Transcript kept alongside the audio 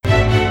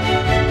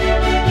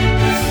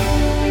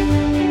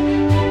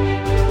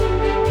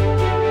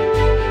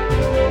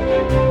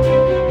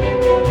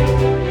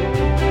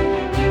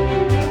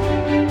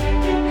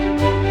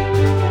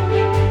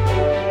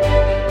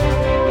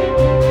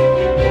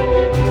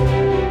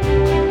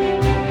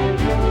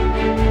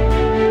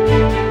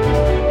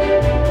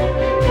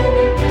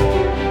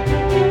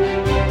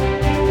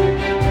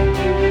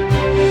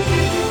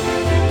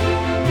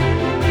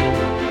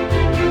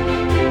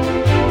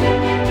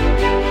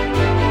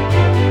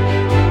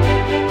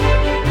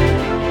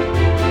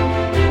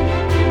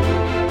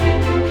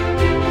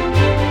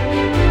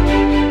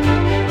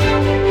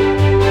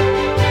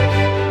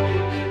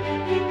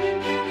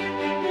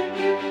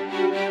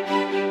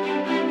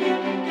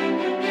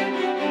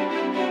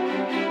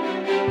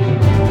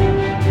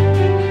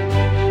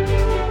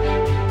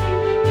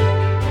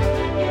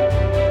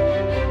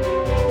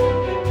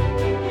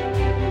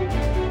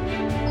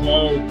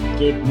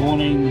good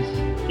morning,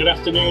 good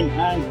afternoon,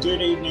 and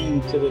good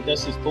evening to the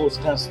Desi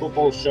Sportscast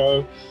Football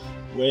Show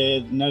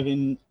with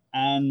Nevin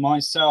and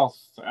myself.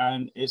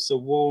 And it's a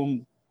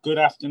warm good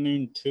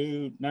afternoon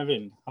to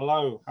Nevin.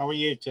 Hello, how are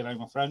you today,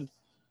 my friend?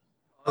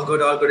 All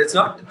good, all good. It's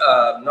not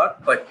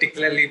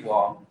particularly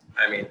warm.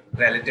 I mean,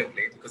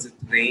 relatively, because it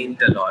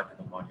rained a lot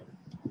in the morning.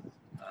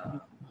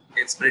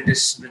 It's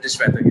British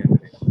weather here today.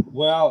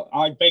 Well,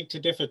 I beg to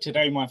differ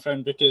today, my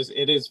friend, because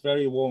it is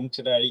very warm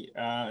today.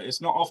 It's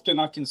not often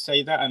I can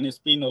say that, and it's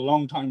been a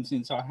long time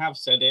since I have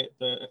said it.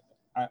 But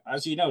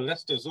as you know,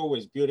 Leicester's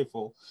always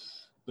beautiful.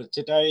 But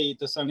today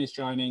the sun is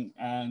shining,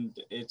 and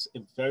it's a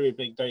very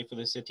big day for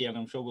the city, and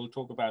I'm sure we'll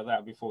talk about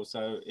that before.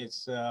 So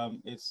it's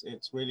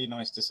really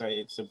nice to say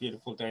it's a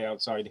beautiful day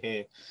outside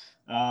here.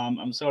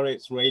 I'm sorry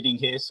it's raining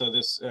here, so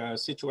this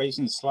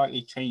situation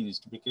slightly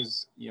changed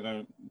because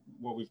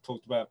what we've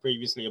talked about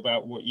previously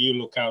about what you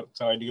look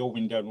outside your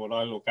window and what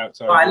I look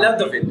outside. No, I love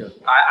the window.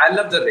 I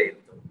love the rain.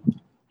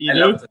 You do?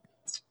 Love the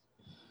rain.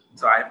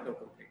 So I have no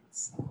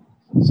complaints.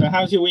 So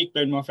how's your week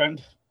been, my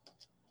friend?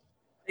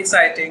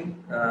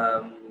 Exciting.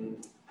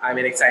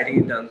 Exciting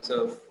in terms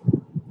of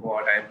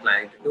what I'm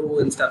planning to do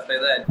and stuff like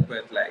that.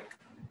 But like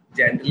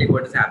generally,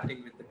 what is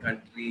happening with the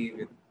country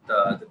with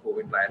the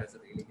COVID virus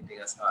is really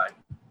hitting us hard.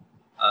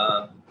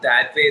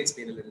 That way, it's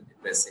been a little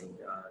depressing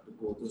to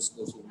go through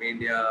social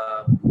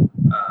media.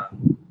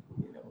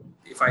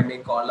 If I may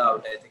call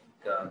out, I think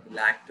the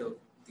lack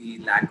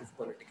of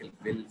political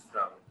will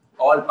from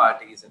all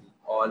parties and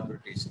all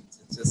politicians.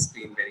 It's just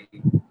been very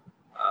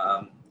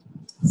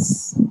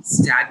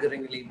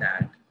staggeringly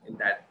bad in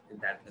that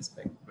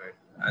respect. But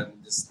I'm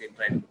just been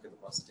trying to look at the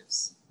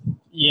positives.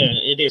 Yeah,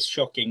 it is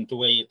shocking the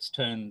way it's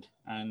turned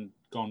and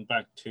gone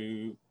back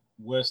to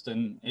worse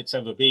than it's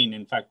ever been.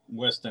 In fact,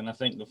 worse than I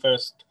think the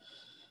first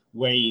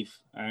wave,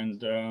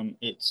 and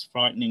it's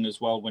frightening as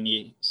well when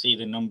you see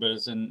the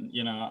numbers. And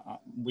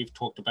we've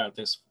talked about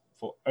this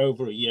for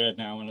over a year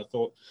now, and I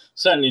thought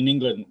certainly in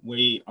England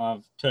we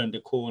have turned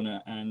a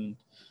corner. And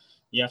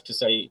you have to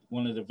say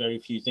one of the very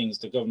few things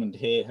the government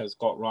here has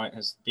got right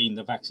has been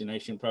the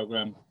vaccination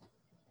program.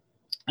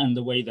 And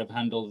the way they've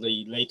handled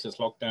the latest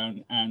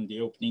lockdown and the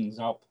openings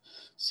up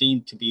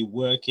seem to be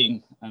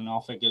working, and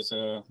our figures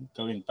are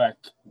going back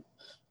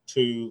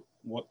to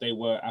what they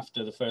were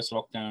after the first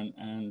lockdown,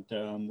 and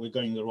we're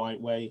going the right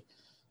way.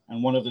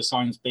 And one of the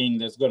signs being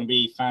there's going to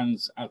be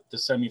fans at the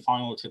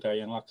semi-final today,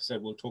 and like I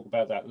said, we'll talk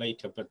about that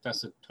later, but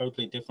that's a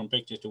totally different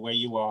picture to where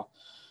you are.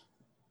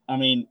 I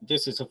mean,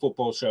 this is a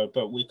football show,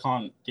 but we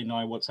can't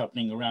deny what's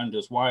happening around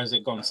us. Why has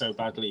it gone so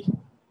badly?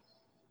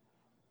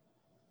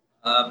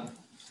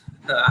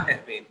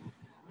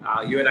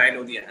 You and I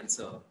know the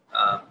answer.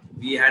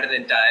 We had an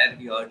entire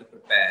year to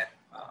prepare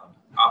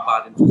our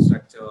part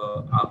infrastructure,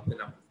 up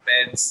enough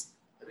beds,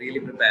 really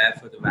prepare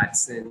for the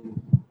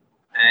vaccine.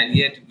 And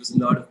yet it was a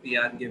lot of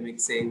PR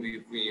gimmicks saying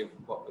we've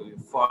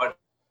fought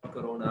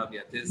Corona, we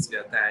are this, we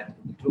are that.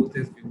 The truth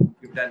is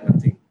we've done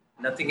nothing.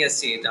 Nothing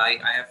has changed. I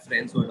have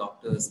friends who are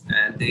doctors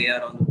and they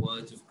are on the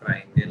verge of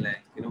crying. They're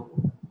like,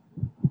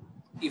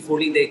 if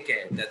only they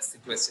cared. That's the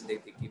question they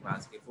keep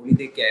asking. If only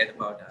they cared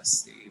about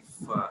us.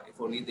 If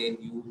only they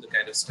knew the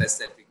kind of stress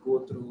that we go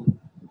through,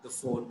 the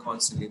phone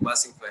constantly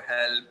buzzing for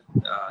help,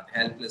 the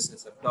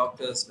helplessness of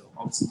doctors, no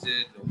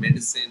oxygen, no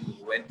medicine,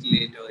 no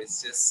ventilator.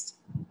 It's just,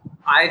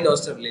 I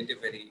lost a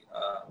relative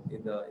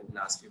in the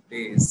last few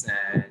days,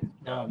 and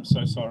I'm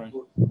so sorry.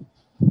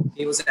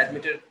 He was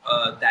admitted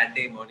that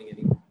day morning, and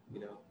he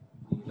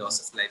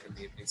lost his life in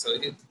the evening. So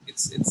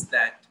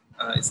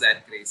it's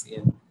that crazy,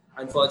 and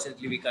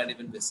unfortunately, we can't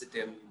even visit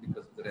him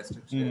because of the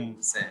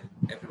restrictions,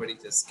 and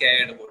everybody's just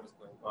scared about what's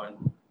going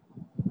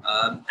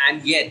on.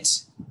 And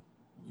yet,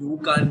 you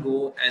can't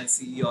go and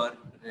see your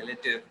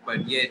relative,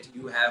 but yet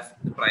you have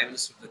the Prime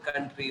Minister of the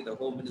country, the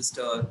Home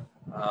Minister,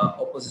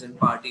 opposition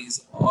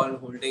parties, all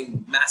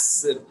holding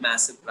massive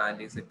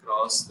rallies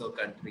across the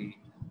country,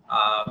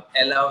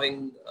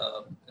 allowing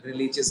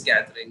religious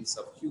gatherings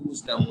of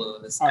huge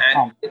numbers.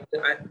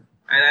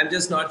 And I'm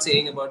just not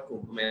saying about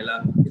Kumbh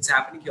Mela. It's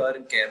happening here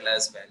in Kerala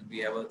as well. We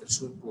have a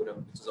Trishul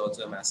Puram, which is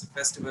also a massive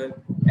festival.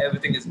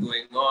 Everything is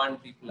going on.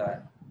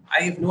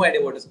 I have no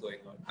idea what is going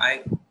on.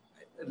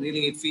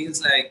 It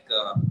feels like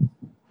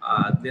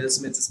Will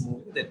Smith's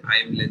movie that I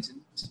Am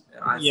Legend.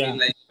 I feel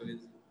like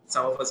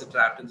some of us are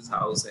trapped in this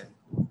house and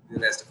the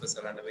rest of us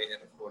are unaware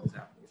of what is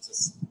happening. It's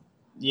just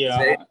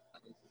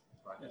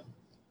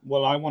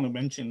Well, I want to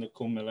mention the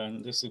Kumbh Mela,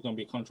 and this is going to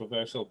be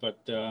controversial, but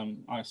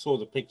I saw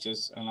the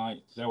pictures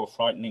and they were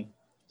frightening.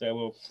 They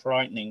were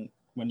frightening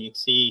when you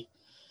see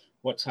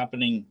what's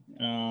happening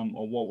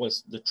or what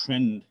was the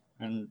trend,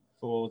 and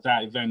for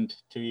that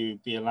event to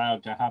be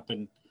allowed to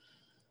happen.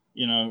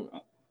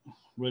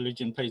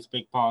 Religion plays a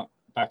big part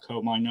back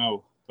home, I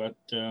know, but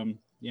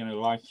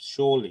life,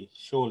 surely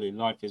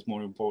life is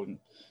more important,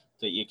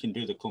 that you can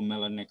do the Kumbh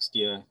Mela next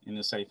year in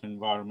a safe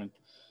environment.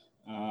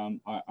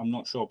 I'm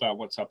not sure about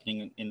what's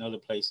happening in other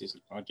places.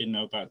 I didn't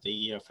know about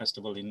the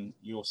festival in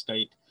your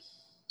state.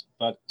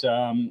 But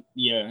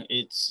yeah,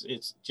 it's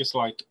just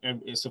like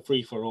it's a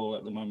free for all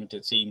at the moment,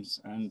 it seems,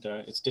 and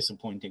it's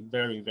disappointing,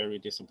 very very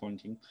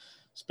disappointing,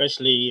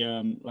 especially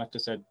like I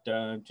said,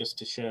 just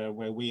to share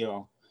where we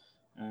are.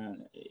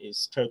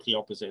 It's totally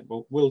opposite,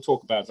 but we'll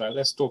talk about that.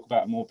 Let's talk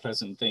about more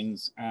pleasant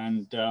things.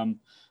 And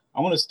I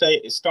want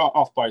to start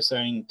off by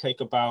saying,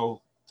 take a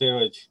bow,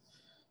 Dheeraj.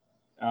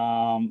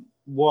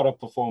 What a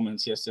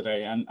performance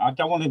yesterday! And I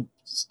don't want to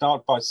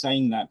start by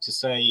saying that to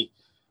say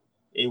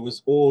it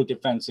was all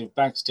defensive,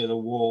 backs to the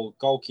wall,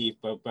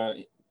 goalkeeper, but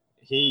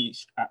he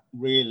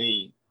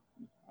really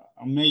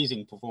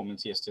amazing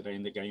performance yesterday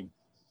in the game.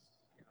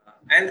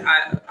 And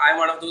I'm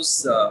one of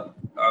those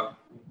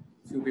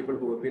few people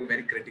who have been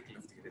very critical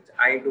of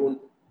Dheeraj.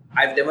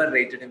 I've never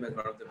rated him as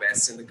one of the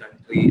best in the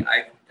country.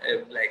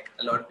 Like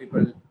a lot of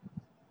people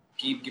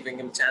keep giving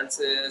him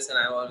chances, and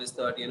I've always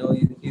thought,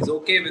 he's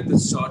okay with the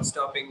short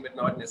stopping, but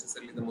not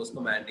necessarily the most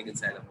commanding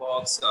inside a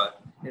box or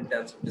in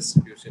terms of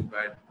distribution.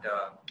 But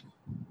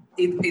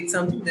it's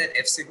something that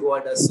FC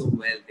Goa does so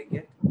well.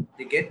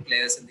 They get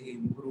players and they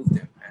improve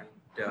them, and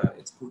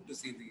it's good to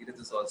see Dheeraj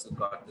has also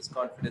got this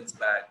confidence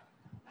back.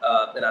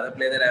 Another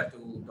player that I have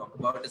to talk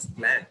about is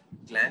Glenn.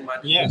 Glenn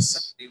Martin was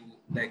Yes. somebody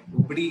who, like,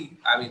 nobody.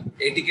 I mean,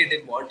 ATK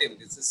didn't want him.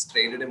 They just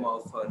traded him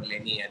out for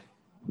Lenny, and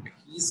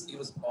he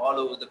was all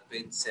over the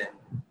pitch,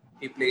 and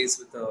he plays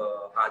with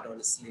a heart on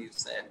his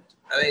sleeves, and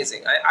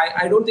amazing.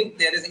 I don't think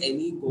there is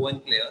any Goan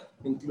player,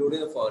 including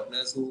the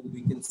foreigners, who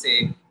we can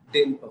say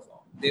didn't perform.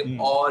 They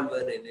all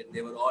were in it.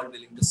 They were all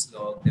willing to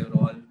slog. They were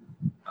all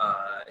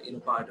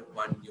part of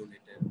one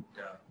unit. And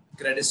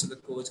credits to the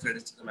coach,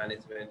 credits to the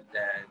management,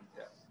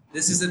 and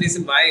this is the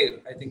reason why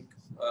I think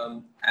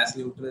as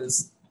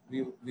neutrals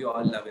we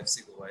all love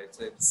FC Goa.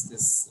 It's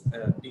this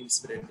team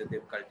spirit that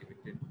they've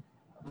cultivated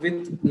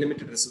with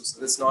limited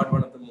resources. It's not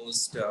one of the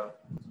most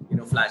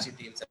flashy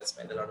teams that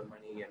spend a lot of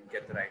money and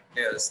get the right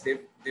players.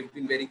 They've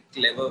been very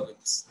clever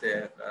with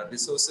their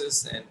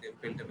resources, and they've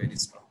built a very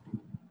strong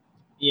team.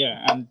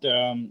 Yeah, and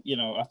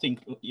I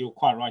think you're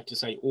quite right to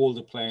say all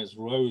the players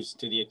rose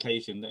to the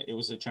occasion. That it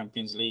was a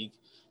Champions League,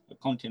 a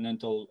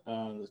continental,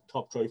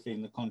 top trophy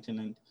in the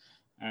continent,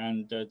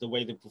 and the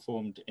way they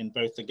performed in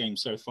both the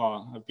games so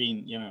far have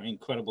been,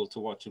 incredible to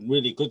watch and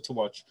really good to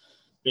watch.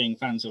 Being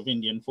fans of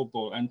Indian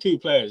football, and two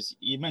players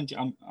you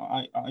mentioned,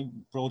 I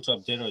brought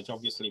up Dheeraj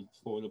obviously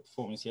for the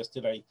performance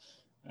yesterday,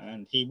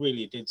 and he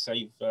really did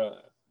save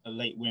a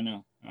late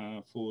winner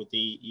for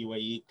the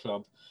UAE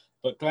club.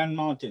 But Glenn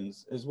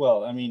Martins as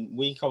well. I mean,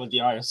 we covered the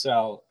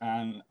ISL,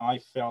 and I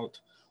felt,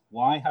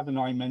 why haven't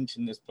I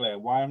mentioned this player?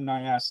 Why haven't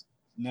I asked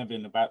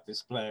Nevin about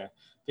this player?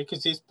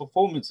 Because his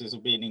performances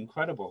have been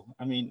incredible.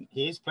 I mean,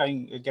 he's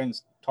playing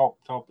against top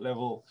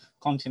level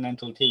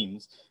continental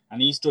teams,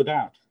 and he stood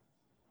out.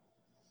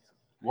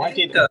 I Why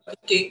think did?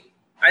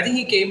 I think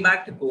he came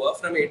back to Goa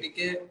from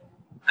ATK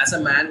as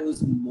a man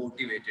who's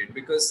motivated,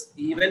 because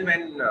even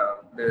when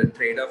the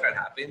trade-off had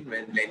happened,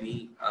 when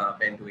Lenny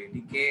went to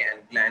ATK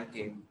and Glenn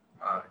came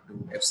to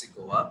FC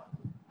Goa,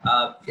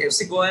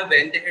 FC Goa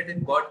went ahead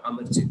and bought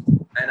Amarjit,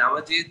 and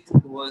Amarjit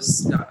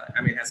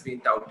has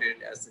been touted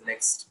as the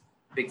next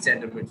big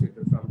center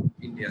midfielder from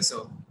India.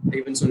 So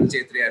even Sunil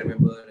Chetri, I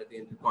remember at the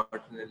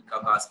Intercontinental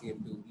Cup asking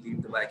him to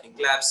leave the Viking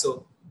club.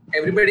 So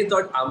everybody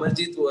thought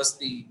Amarjit was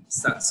the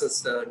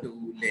successor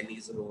to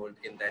Lenny's role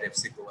in that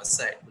FC Goa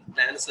side. But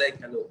Plan is like,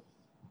 hello,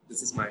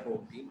 this is my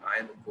home team. I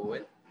am a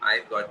Goan.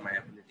 I've got my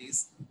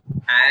abilities.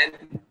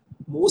 And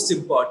most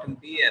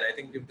importantly, and I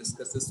think we've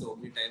discussed this so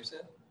many times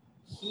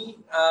here,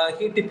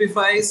 he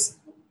typifies,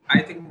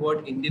 I think,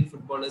 what Indian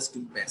footballers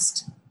do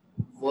best.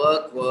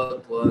 Work,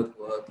 work, work,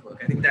 work, work.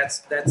 I think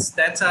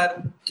that's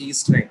our key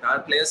strength. Our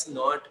players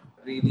not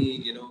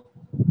really,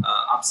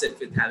 upset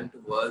with having to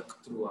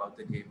work throughout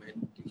the game,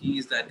 and he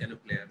is that kind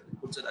of player. He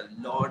puts in a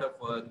lot of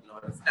work, a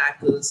lot of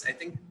tackles. I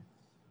think,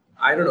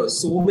 I don't know.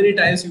 So many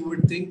times you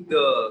would think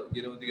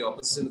the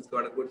opposition has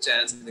got a good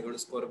chance and they're going to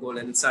score a goal,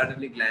 and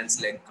suddenly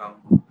Glenn's leg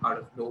come out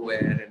of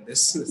nowhere, and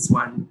this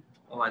one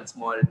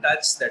small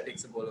touch that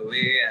takes the ball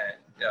away,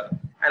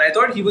 and I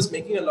thought he was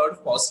making a lot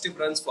of positive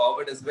runs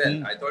forward as well.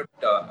 Mm. I thought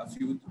a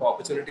few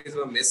opportunities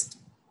were missed.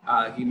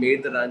 He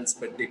made the runs,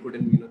 but they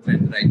couldn't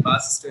thread the right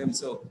passes to him.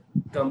 So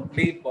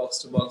complete box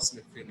to box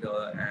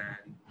midfielder,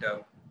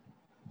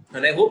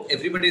 and I hope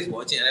everybody is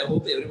watching. And I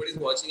hope everybody is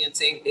watching and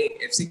saying, hey,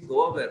 FC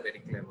Goa were very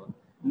clever.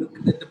 Look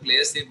at the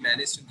players they've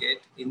managed to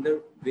get in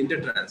the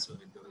winter transfer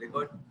window. They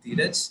got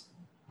Dheeraj,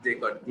 they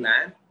got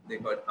Glenn, they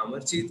got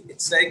Amarjit.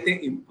 It's like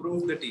they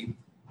improved the team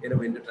in a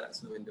winter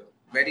transfer window.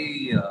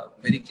 Very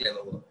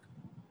clever work.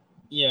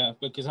 Yeah,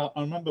 because I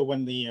remember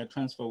when the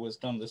transfer was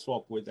done, the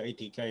swap with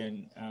ATK,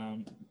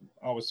 and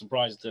I was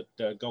surprised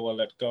that Goa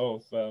let go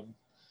of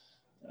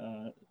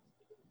uh,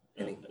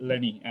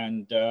 Lenny,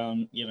 and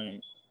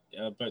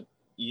but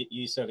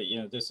you said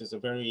it. This is a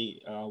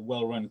very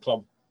well-run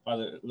club by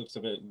the looks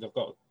of it. They've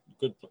got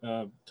good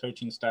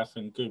coaching staff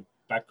and good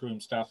backroom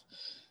staff,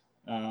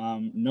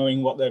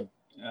 knowing what they're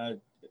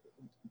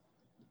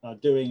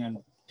doing and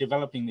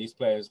developing these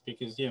players.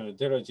 Because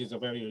Dheeraj is a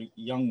very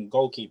young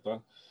goalkeeper,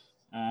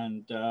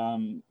 and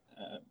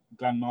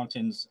Glenn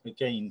Martin's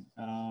again.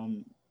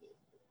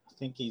 I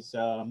think he's,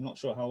 I'm not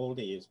sure how old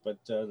he is, but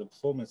the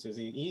performance is,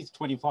 he's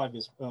 25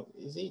 as well.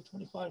 Is he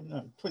 25?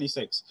 No,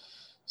 26.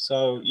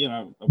 So, you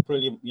know, a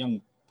brilliant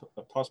young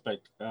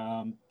prospect.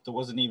 That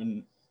wasn't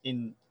even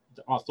in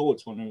our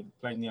thoughts when we were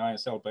playing the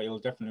ISL, but he'll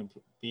definitely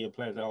be a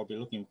player that I'll be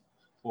looking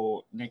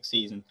for next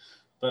season.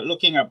 But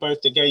looking at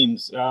both the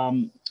games,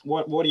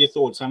 what are your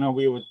thoughts? I know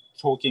we were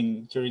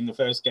talking during the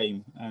first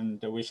game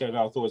and we shared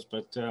our thoughts,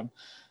 but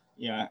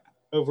yeah,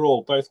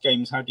 overall, both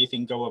games, how do you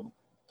think Goa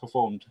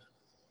performed?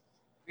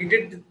 We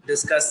did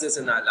discuss this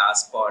in our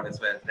last pod as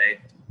well, right?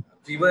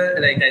 We were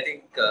like, I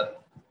think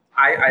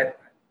I, I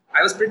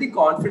I was pretty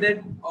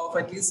confident of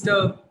at least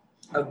a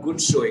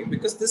good showing,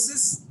 because this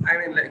is, I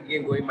mean, like,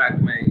 again, going back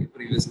to my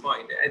previous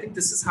point, I think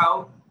this is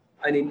how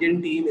an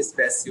Indian team is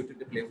best suited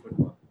to play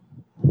football,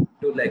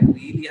 to like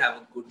really have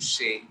a good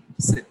shape,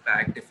 sit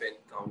back, defend,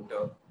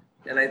 counter.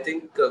 And I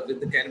think with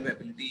the kind of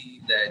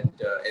ability that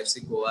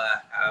FC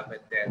Goa have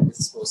at their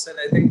disposal,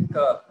 I think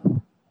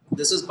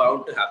this was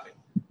bound to happen.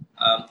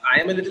 I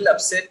am a little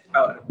upset,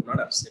 or not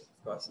upset,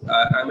 of course.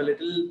 I'm a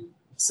little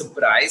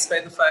surprised by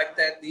the fact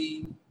that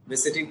the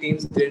visiting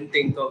teams didn't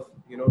think of,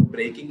 you know,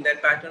 breaking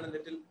that pattern a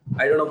little.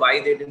 I don't know why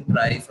they didn't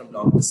try from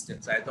long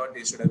distance. I thought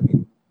they should have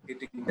been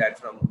hitting that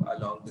from a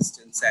long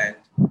distance and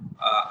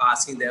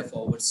asking their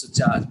forwards to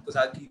charge, because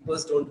our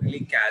keepers don't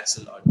really catch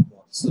a lot of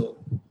balls. So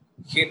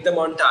hit them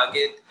on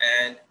target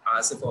and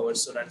ask the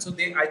forwards to run. So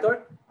I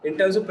thought in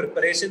terms of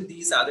preparation,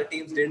 these other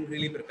teams didn't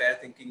really prepare,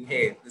 thinking,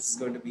 hey, this is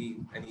going to be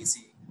an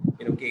easy,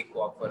 you know,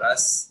 cakewalk for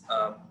us.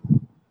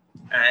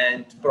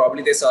 And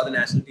probably they saw the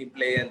national team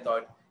play and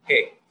thought,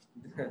 hey,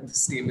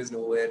 this team is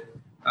nowhere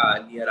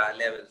near our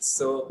levels.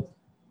 So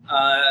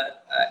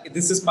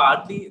this is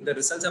partly, the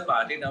results are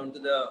partly down to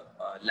the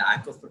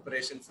lack of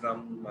preparation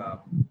from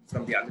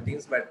the other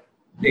teams, but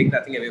take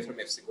nothing away from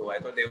FC Goa. I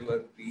thought they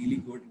were really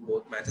good in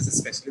both matches,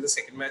 especially the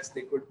second match.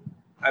 They could,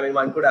 I mean,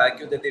 one could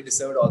argue that they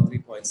deserved all 3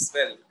 points as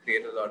well,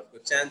 created a lot of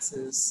good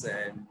chances,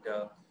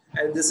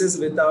 and this is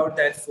without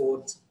that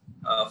fourth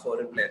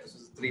foreign player. This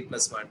was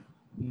 3+1,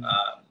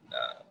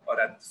 or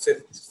a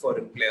fifth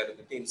foreign player in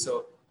the team.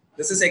 So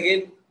this is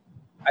again,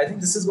 I think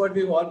this is what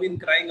we've all been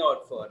crying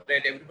out for,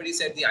 right? Everybody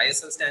said the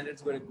ISL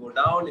standards going to go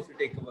down if you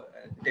take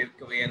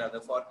away another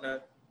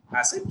foreigner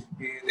asset.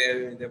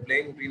 They're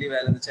playing really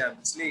well in the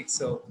Champions League.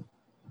 So,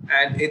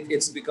 and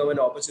it's become an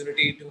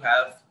opportunity to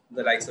have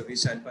the likes of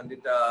Ishan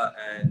Pandita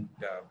and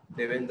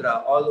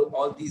Devendra,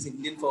 all these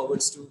Indian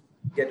forwards to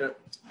get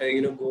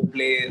go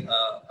play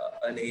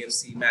an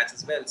AFC match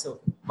as well. So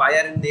why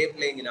aren't they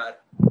playing in our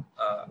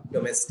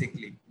domestic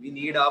league? We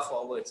need our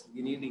forwards.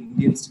 We need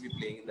Indians to be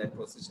playing in that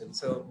position.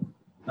 So,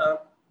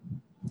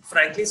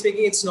 frankly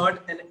speaking, it's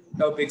not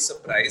a big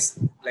surprise,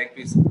 like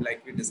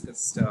we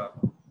discussed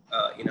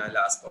in our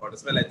last pod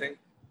as well. I think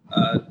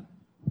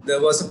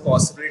there was a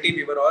possibility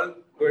we were all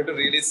going to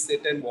really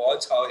sit and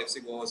watch how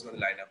FC Goa was going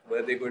to line up.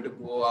 Were they going to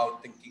go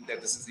out thinking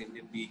that this is the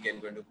Indian league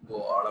and going to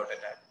go all out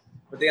attack?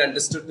 But they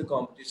understood the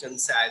competition,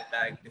 sat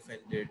back,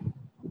 defended,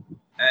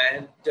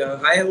 and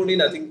I have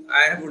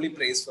only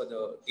praise for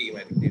the team.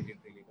 I think they did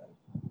really well.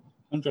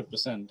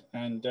 100%.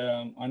 And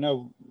I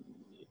know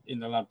in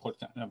the lab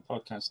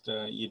podcast,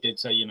 you did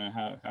say, you know,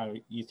 how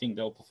you think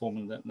they'll perform,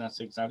 and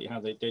that's exactly how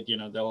they did. You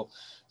know, they'll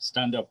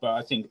stand up. But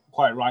I think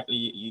quite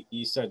rightly,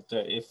 you said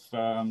that if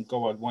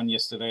Goa had won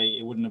yesterday,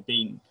 it wouldn't have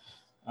been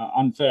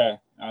unfair.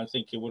 I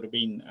think it would have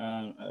been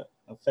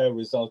a fair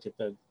result if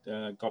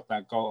they'd got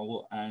that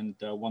goal and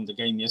won the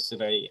game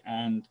yesterday.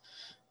 And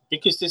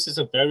because this is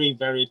a very,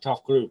 very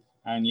tough group,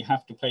 and you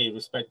have to pay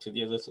respect to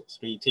the other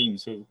 3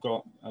 teams who've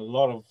got a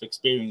lot of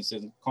experience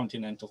in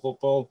continental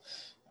football.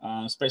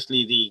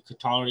 Especially the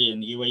Qatari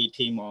and UAE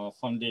team are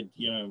funded,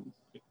 you know,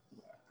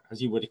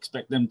 as you would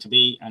expect them to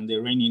be, and the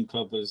Iranian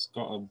club has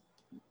got an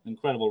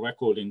incredible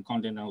record in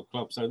continental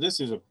clubs. So this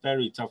is a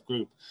very tough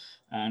group,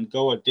 and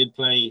Goa did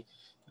play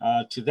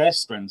to their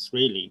strengths,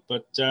 really.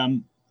 But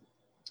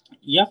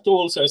you have to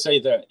also say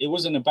that it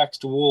wasn't a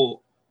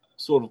backs-to-wall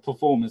sort of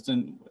performance,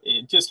 and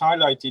it just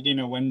highlighted, you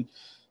know, when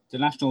the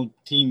national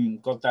team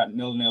got that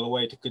 0-0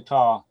 away to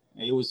Qatar,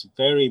 it was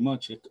very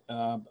much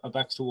a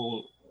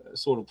backs-to-wall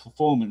sort of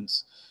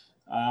performance,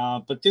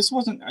 but this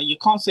wasn't. You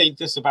can't say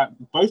this about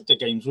both the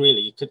games,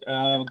 really.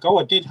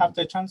 Goa did have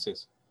their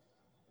chances.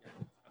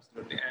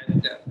 Absolutely,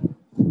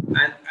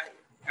 and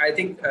I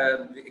think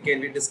again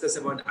we discussed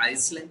about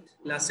Iceland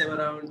last time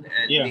around,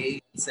 and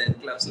Wales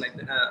and clubs like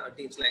that,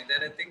 teams like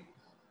that. I think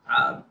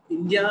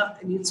India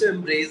needs to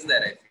embrace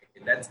that. I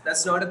think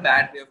that's not a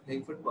bad way of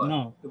playing football.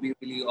 No. To be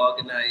really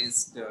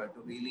organized, to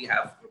really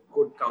have a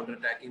good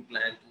counter-attacking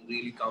plan, to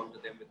really counter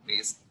them with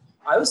pace.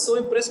 I was so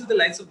impressed with the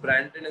likes of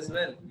Brandon as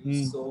well. He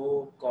was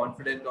so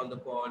confident on the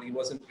ball. He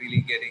wasn't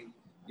really getting,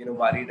 you know,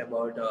 worried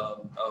about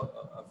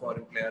a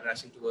foreign player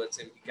rushing towards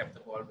him. He kept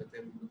the ball with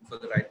him, looked for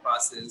the right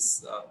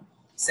passes.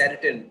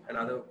 Seritin,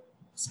 another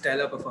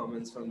stellar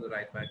performance from the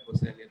right back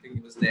position. I think he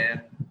was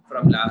there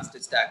from last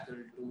ditch tackle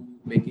to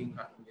making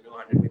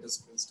 100-meter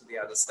sprints to the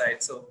other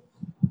side. So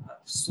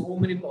so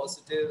many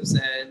positives,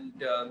 and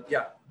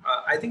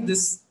I think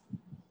this,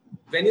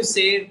 when you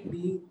say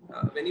being,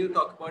 when you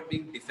talk about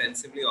being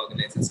defensively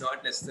organized, it's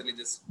not necessarily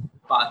just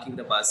parking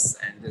the bus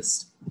and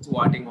just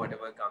swatting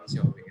whatever comes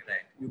your way,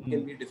 right? You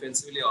can be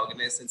defensively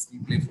organized since we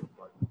play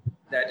football.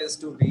 That is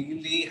to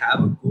really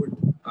have a good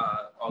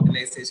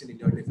organization in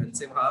your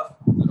defensive half,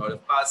 a lot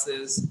of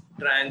passes,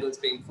 triangles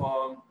being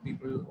formed,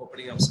 people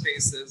opening up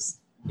spaces.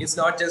 It's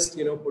not just,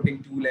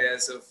 putting two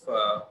layers of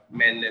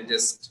men and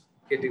just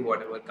hitting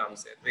whatever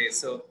comes their way.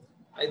 So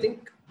I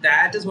think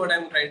that is what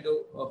I'm trying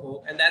to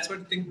hope, and that's what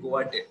I think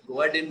Goa did.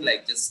 Goa didn't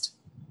like just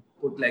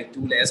put like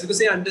two layers because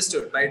they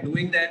understood by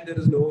doing that there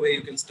is no way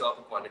you can stop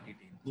a quality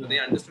team. So they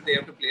understood they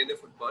have to play the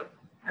football,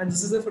 and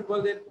this is the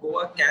football that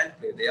Goa can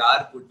play. They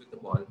are good with the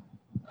ball,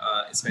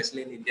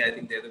 especially in India. I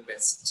think they're the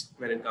best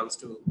when it comes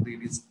to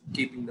really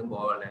keeping the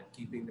ball and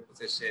keeping the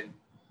possession.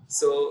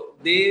 So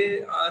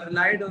they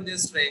relied on their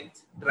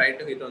strength, tried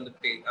to hit on the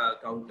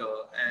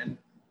counter, and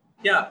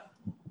yeah,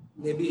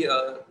 maybe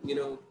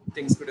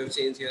things could have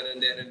changed here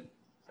and there,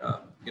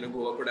 and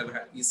Goa could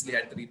have easily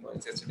had 3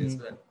 points yesterday as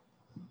well.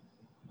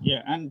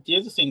 Yeah, and the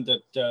other thing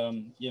that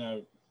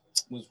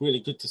was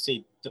really good to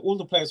see, that all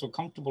the players were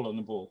comfortable on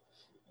the ball.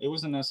 It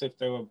wasn't as if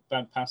there were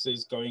bad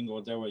passes going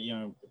or they were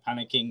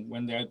panicking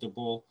when they had the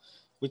ball,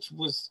 which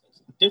was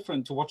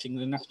different to watching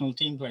the national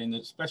team playing,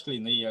 especially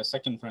in the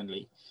second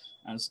friendly,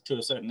 and to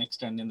a certain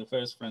extent in the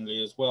first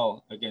friendly as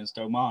well against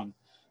Oman.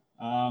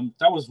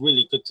 That was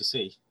really good to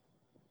see.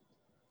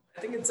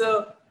 I think it's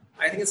a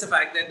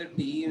fact that the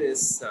team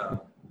is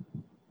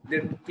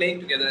they're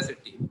playing together as a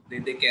team.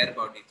 They care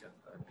about each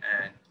other,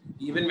 and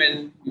even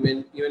when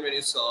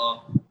you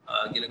saw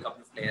a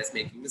couple of players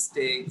making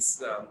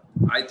mistakes,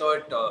 I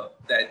thought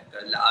that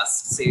the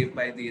last save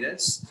by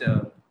Dheeraj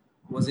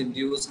was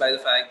induced by the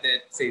fact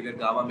that Xavier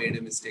Gama made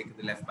a mistake in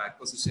the left back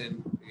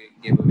position, he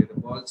gave away the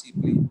ball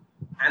cheaply,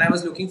 and I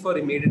was looking for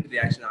immediate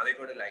reaction. Are they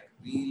going to like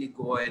really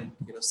go and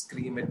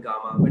scream at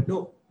Gama? But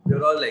no,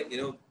 they're all like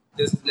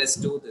just let's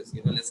do this,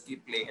 let's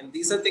keep playing. And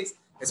these are things,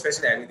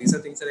 especially these are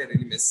things that I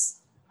really miss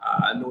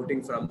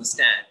noting from the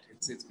stand.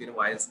 It's been a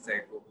while since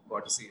I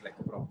got to see like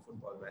a proper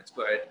football match.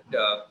 But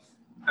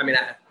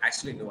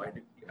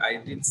I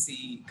did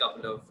see a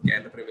couple of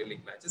Kerala Premier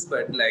League matches,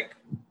 but like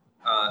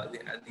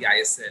the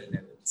ISL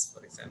levels,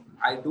 for example,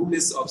 I do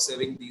miss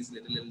observing these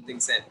little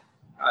things. And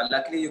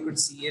luckily, you could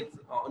see it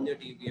on your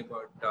TV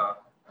about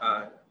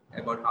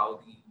how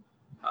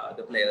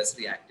the players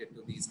reacted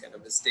to these kind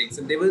of mistakes,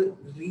 and they were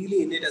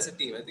really in it as a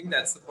team. I think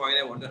that's the point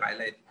I want to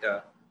highlight.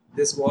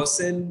 This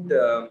wasn't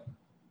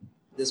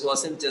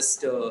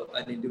just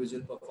an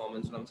individual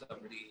performance from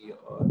somebody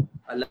or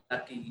a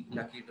lucky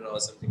draw or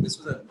something. This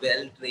was a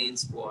well-trained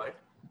squad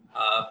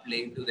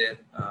playing to their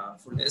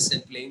fullness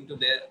and playing to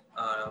their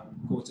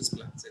coach's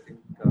plans. I think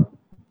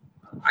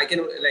I can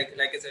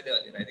like I said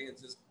earlier, I think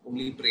it's just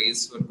only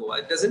praise for Goa.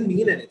 It doesn't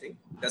mean anything.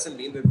 It doesn't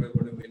mean that we're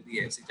going to win the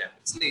AFC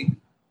Champions League,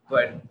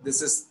 but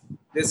this is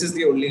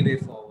the only way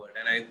forward.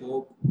 And I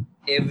hope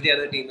every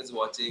other team is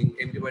watching.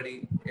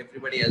 Everybody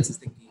else is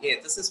thinking,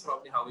 hey, this is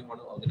probably how we want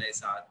to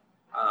organize our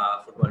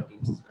football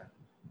teams as well.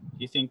 Do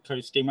you think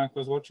Coach Stimac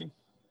was watching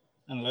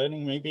and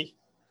learning, maybe?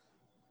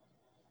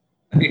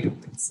 I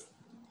don't think so.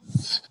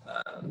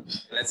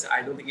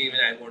 I don't think even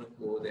I want to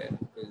go there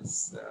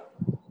because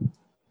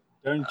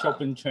don't chop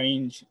and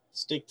change.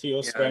 Stick to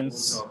your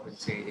strengths. Don't chop and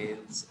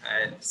change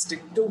and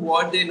stick to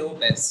what they know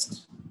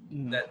best.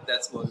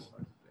 That's more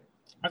important.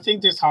 I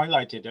think this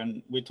highlighted,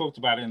 and we talked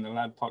about it in the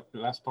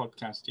last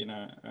podcast,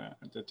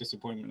 the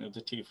disappointment of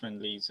the two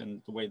friendlies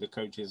and the way the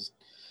coaches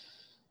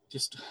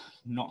just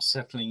not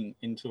settling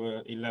into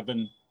a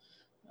 11.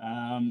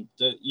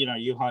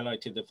 You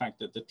highlighted the fact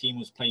that the team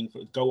was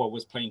Goa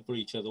was playing for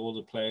each other. All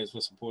the players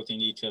were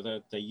supporting each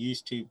other.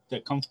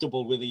 They're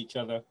comfortable with each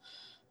other.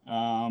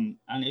 And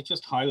it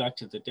just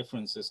highlighted the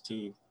differences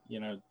to,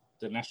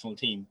 the national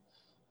team.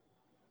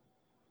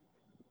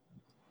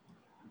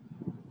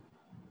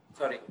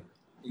 Sorry,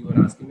 you were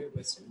asking me a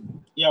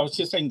question? Yeah, I was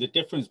just saying the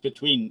difference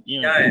between,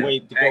 the way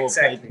the Goa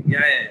exactly. played.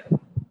 Yeah.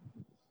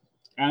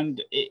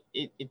 And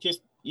it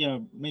just,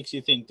 makes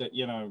you think that,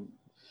 I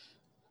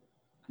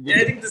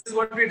think this is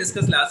what we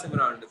discussed last time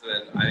around as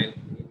well. I mean,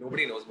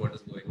 nobody knows what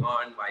is going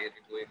on. Why is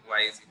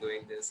he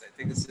doing this? I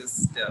think it's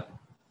just,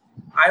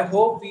 I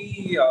hope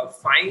we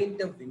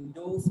find a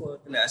window for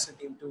the national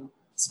team to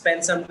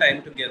spend some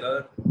time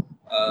together,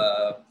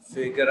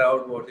 figure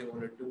out what they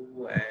want to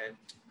do. And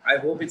I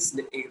hope it's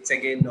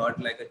again not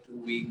like a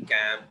 2-week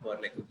camp or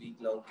like a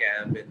week-long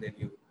camp and then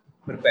you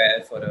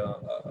prepare for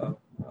an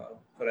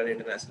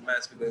international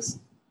match, because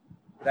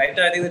right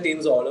now I think the team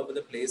is all over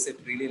the place. It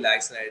really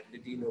lacks an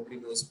identity. Nobody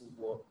knows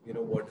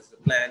what is the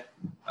plan.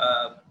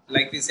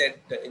 Like we said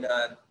in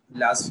our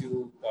last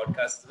few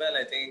podcasts as well,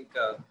 I think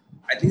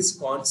at least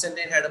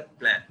Constantine had a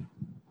plan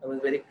that was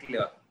very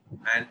clear,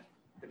 and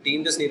the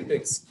team just needed to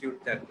execute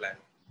that plan.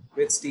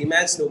 With Team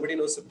Match, nobody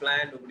knows the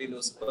plan, nobody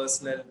knows the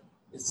personnel.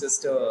 It's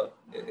just a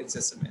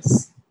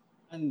mess.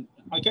 And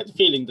I get the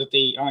feeling that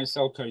the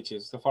ISL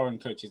coaches, the foreign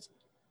coaches,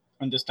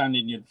 understand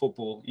Indian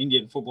football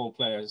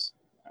players,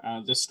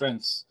 the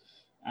strengths,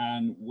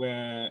 and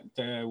where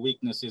their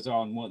weaknesses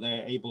are and what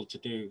they're able to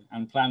do,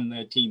 and plan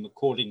their team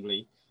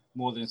accordingly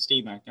more than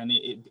Steamac. And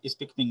it's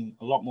becoming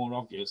a lot more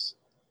obvious.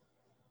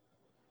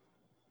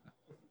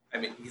 I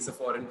mean, he's a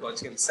foreign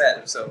coach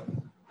himself, so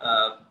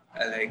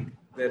like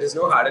there is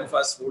no hard and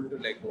fast rule to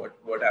like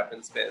what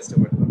happens best or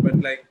whatever.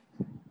 But like,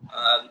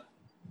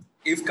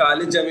 if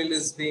Khalid Jamil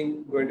is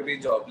going to be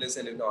jobless,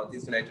 and if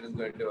Northeast United is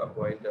going to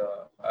appoint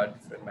a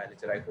different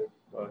manager, I hope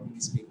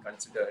he's being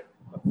considered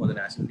for the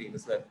national team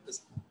as well.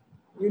 Because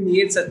you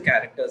need such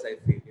characters. I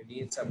feel you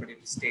need somebody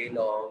to stay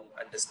long,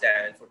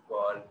 understand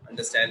football,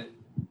 understand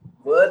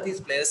where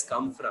these players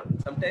come from.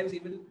 Sometimes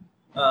even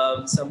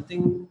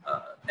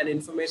an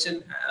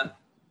information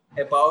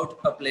about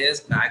a player's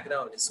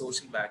background, his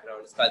social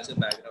background, his cultural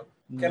background,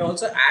 can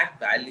also add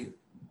value.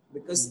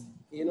 Because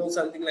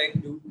something like,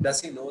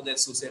 does he know that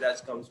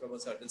Suseraj comes from a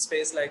certain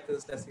space like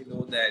this? Does he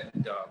know that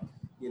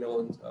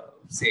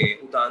say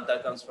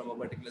Utanta comes from a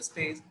particular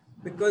space?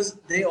 Because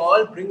they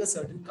all bring a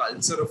certain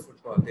culture of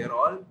football. They're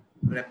all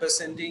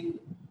representing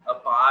a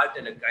part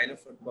and a kind of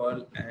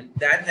football, and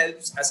that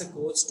helps as a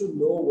coach to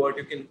know what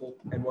you can hope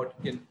and what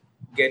you can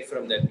get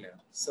from that player.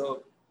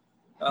 So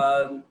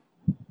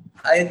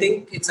I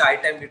think it's high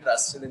time we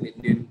trust in an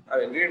Indian.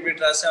 I mean, we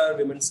trust our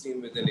women's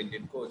team with an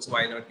Indian coach.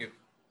 Why not give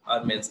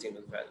our men's team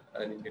as well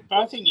an Indian coach?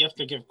 I think you have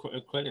to give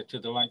credit to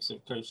the likes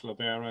of Coach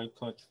Libero,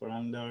 Coach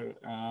Ferrando,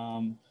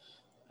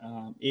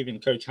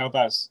 even Coach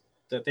Habas,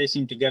 that they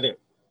seem to get it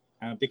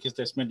because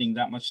they're spending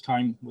that much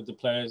time with the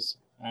players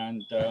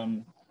and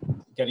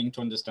getting to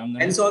understand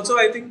them. And it's also,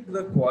 I think,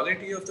 the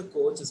quality of the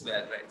coach as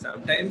well, right?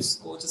 Sometimes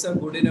coaches are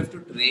good enough to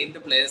train the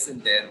players in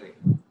their way.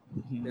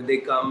 Then they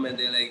come and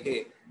they're like,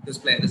 hey, this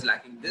player is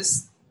lacking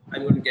this.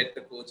 I'm going to get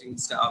the coaching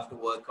staff to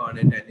work on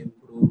it and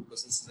improve,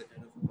 because this is the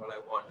kind of football I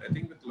want. I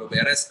think with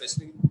Lovera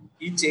especially,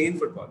 he changed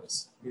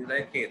footballers. He's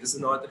like, hey, this is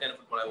not the kind of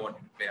football I want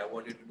you to play. I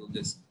want you to do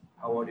this.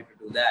 I want you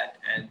to do that.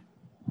 And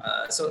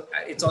so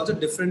it's also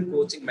different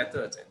coaching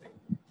methods, I think.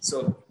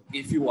 So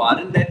if you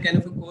aren't that kind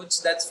of a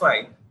coach, that's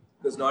fine,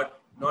 because not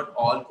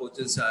all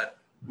coaches are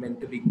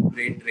meant to be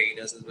great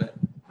trainers as well.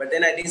 But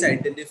then at least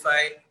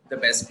identify the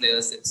best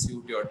players that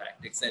suit your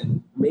tactics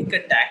and make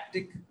a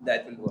tactic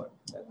that will work.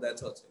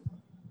 That's also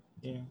important.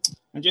 Yeah.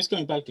 And just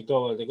going back to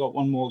Goa, they got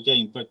one more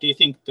game, but do you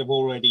think they've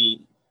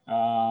already,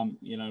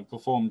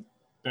 performed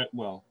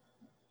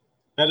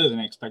better than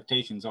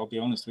expectations? I'll be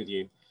honest with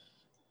you.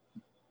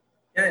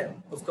 Yeah,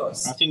 of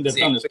course. I think they've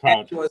done us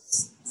proud. It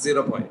was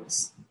 0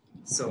 points.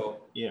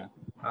 So yeah,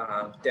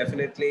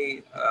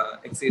 definitely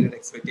exceeded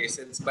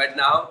expectations. But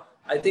now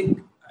I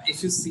think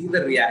if you see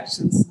the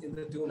reactions in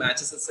the two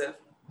matches itself,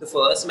 the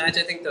first match,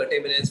 I think 30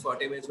 minutes,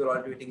 40 minutes, we were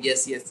all tweeting,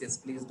 yes,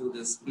 please do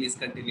this, please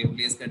continue.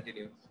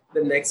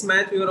 The next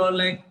match, we were all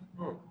like,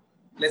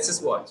 let's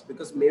just watch,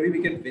 because maybe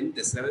we can win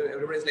this.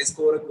 Everybody's like,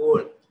 score a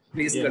goal,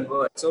 please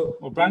convert. So,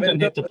 Brandon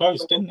hit the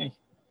post, didn't he?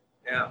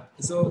 Yeah.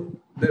 So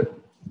the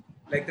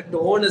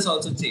tone has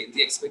also changed.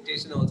 The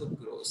expectation also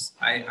grows.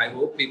 I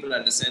hope people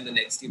understand the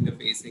next team they're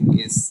facing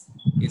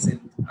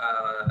isn't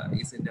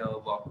a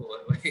walkover.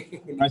 I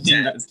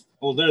think that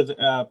although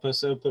the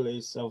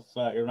Persepolis of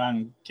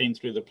Iran came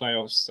through the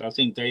playoffs, I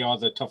think they are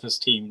the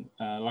toughest team.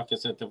 Like I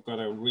said, they've got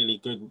a really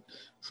good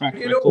track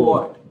record. You know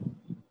what?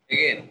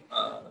 Again,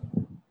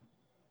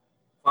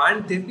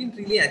 they've been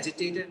really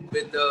agitated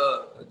with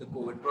the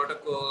COVID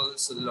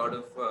protocols, a lot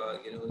of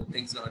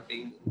things not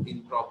being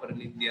proper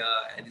in India,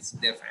 and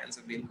their fans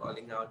have been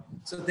calling out.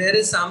 So there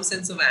is some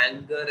sense of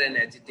anger and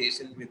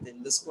agitation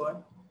within the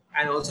squad.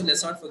 And also,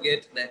 let's not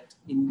forget that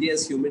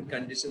India's humid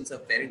conditions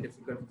are very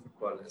difficult for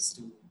footballers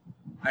to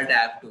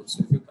adapt to.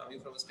 So if you're coming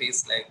from a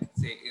space like,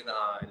 say,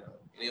 Iran or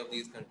any of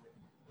these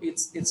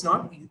countries, it's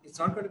not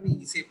going to be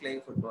easy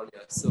playing football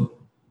here. So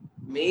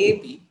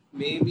maybe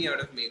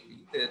out of maybe,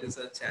 there is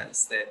a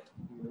chance that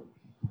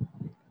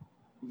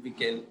we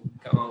can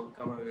come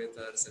away with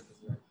a result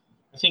as well.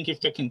 I think if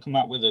they can come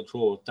out with a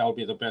draw, that'll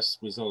be the best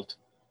result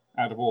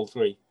out of all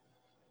three.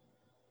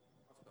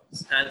 Of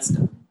course, hands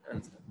down.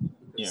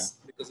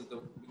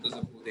 Because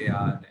of who they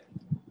are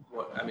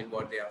and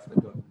what they are for the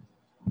goal.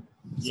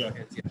 Yeah.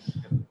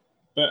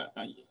 But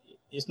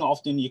it's not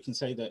often you can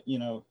say that,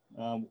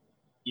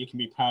 you can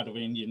be proud of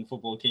an Indian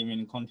football team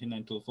in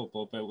continental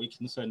football, but we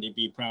can certainly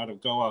be proud of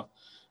Goa.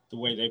 The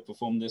way they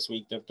performed this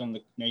week, they've done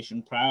the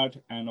nation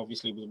proud, and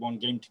obviously with one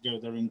game to go,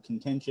 they're in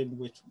contention,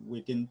 which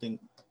we didn't think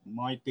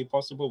might be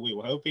possible. We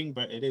were hoping,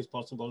 but it is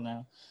possible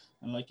now.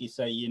 And like you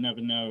say, you never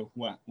know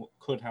what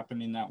could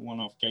happen in that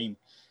one-off game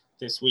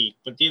this week.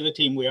 But the other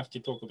team we have to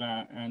talk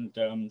about, and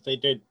they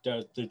did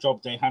the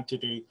job they had to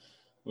do,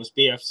 was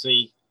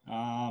BFC.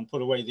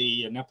 Put away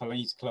the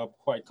Nepalese club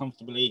quite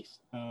comfortably,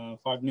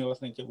 5-0, I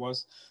think it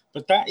was.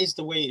 But that is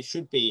the way it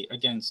should be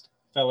against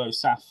fellow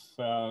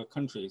SAF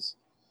countries.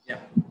 Yeah,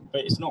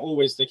 but it's not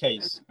always the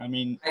case. I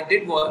mean, I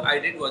did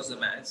watch the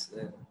match.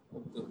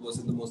 It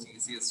wasn't the most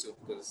easiest too,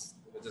 because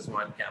it was just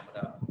one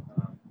camera.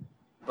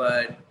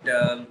 But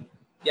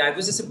it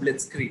was just a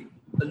blitzkrieg.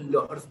 A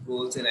lot of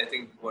goals, and I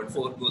think 4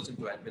 goals in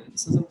 12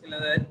 minutes or something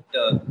like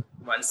that.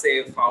 once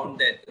they found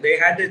that they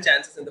had their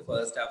chances in the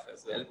first half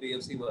as well,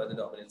 BFC were the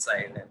dominant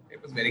side, and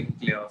it was very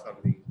clear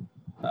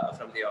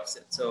from the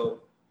offset. So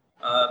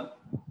um,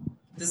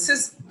 this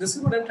is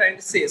what I'm trying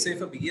to say. So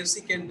if a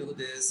BFC can do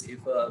this,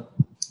 if a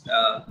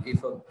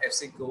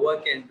FC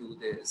Goa can do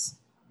this,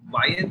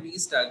 why are we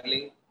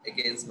struggling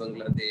against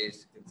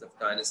Bangladesh, against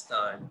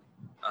Afghanistan,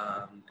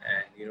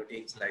 and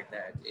teams like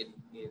that in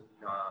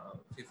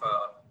FIFA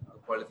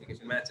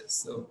qualification matches?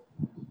 So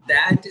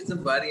that is a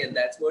worry, and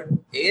that's what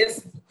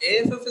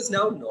AFF is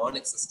now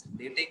non-existent.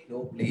 They take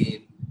no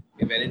blame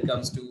when it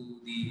comes to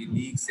the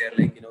leagues. They're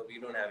like, we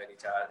don't have any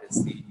charge.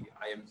 It's the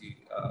IMG,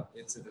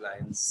 it's the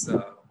Reliance,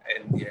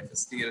 and the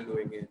FST are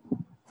doing it.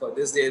 For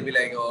this, they'll be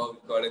like, oh,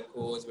 we got a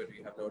coach, but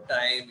we have no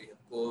time. We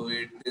have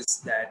COVID, this,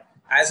 that.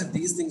 As if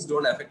these things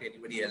don't affect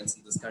anybody else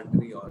in this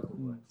country or the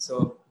world.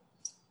 So,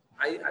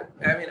 I'm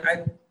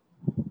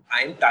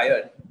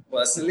tired.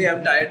 Personally,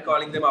 I'm tired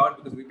calling them out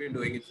because we've been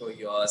doing it for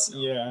years now.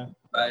 Yeah.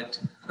 But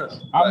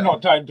I'm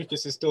not tired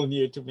because it's still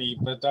new to me,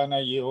 but I know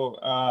you're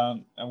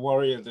a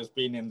warrior that's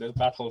been in the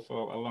battle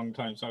for a long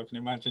time, so I can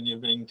imagine you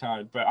being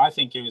tired. But I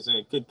think it was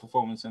a good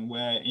performance, and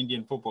where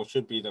Indian football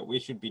should be, that we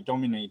should be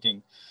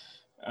dominating,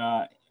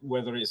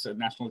 whether it's at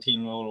national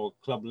team level or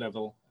club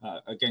level,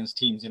 against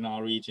teams in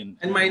our region.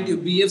 And mind you,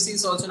 BFC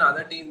is also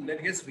another team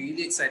that gets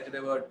really excited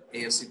about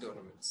AFC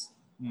tournaments.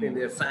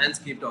 Their fans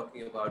keep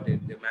talking about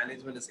it. Their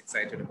management is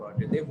excited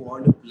about it. They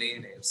want to play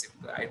in AFC.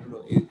 I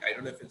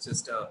don't know if it's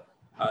just a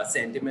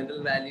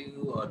sentimental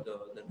value or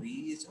the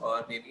reach,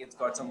 or maybe it's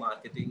got some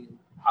marketing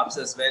ups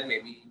as well.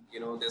 Maybe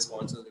their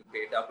sponsors will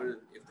pay double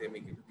if they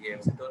make it to the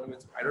AFC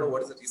tournaments. I don't know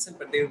what is the reason,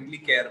 but they really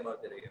care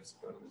about their AFC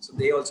tournaments. So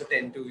they also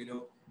tend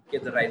to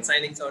get the right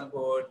signings on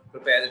board,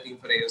 prepare the team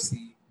for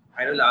AFC.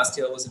 I know last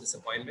year was a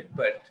disappointment,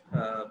 but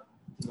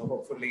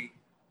hopefully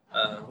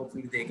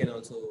they can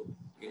also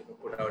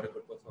put out a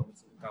good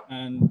performance in the cup.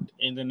 And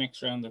in the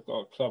next round, they've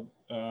got a club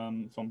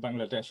from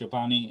Bangladesh,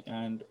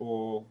 Yabani,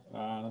 or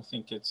I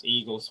think it's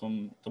Eagles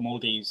from the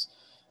Maldives.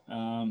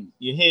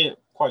 You hear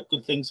quite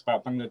good things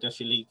about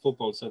Bangladeshi league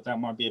football, so that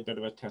might be a bit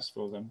of a test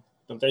for them.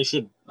 But they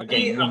should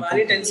again.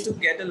 Yabani tends to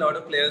get a lot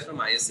of players from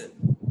ISL.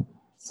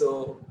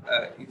 So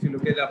if you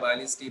look at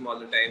Abani's team all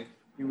the time,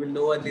 you will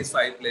know at least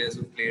 5 players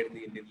who played in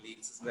the Indian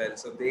leagues as well.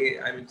 So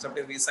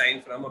sometimes we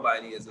sign from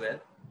Abani as well.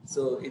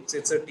 So it's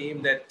a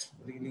team that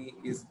really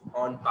is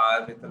on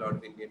par with a lot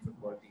of Indian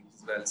football teams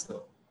as well.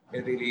 So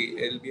it'll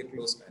be a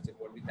close match. It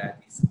won't be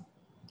that easy.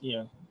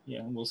 Yeah,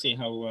 we'll see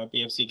how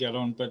BFC get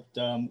on. But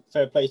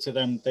fair play to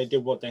them. They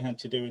did what they had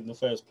to do in the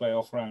first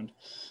playoff round.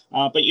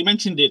 But you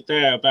mentioned it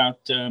there about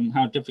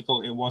how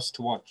difficult it was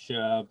to watch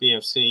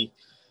BFC.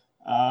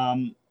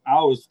 I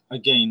was,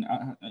 again,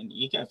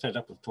 you get fed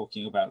up of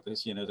talking about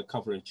this, the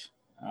coverage.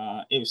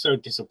 It was so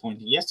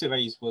disappointing.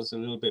 Yesterday's was a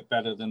little bit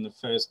better than the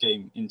first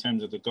game in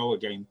terms of the Goa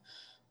game.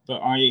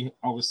 But I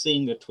was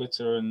seeing the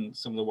Twitter and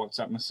some of the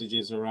WhatsApp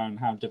messages around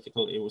how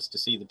difficult it was to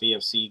see the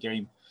BFC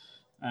game.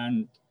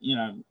 And,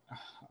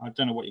 I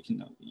don't know what you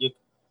can... You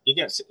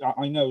get...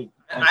 I know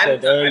I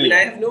said earlier...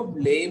 I have no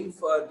blame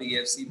for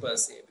BFC per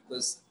se,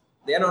 because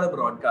they are not a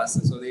broadcaster,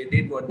 so they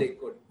did what they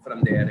could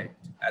from their end.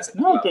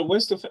 No, but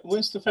where's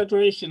the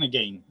federation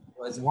again?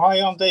 Why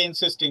aren't they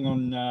insisting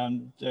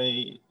on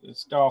the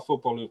Star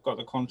Football, who've got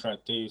the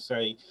contract, to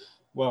say,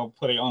 well,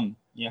 put it on?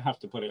 You have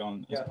to put it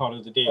on. It's part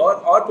of the deal.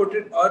 Or put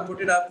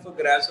it up for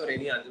grabs for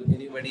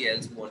anybody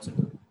else who wants to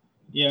do it.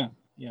 Yeah.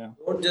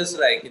 Don't just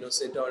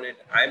sit on it.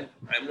 I'm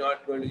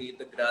not going to eat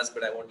the grass,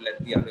 but I won't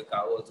let the other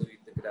cow also eat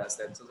the grass.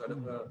 That's a sort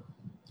of a...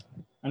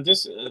 And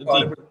this...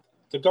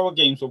 The Goa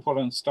games were put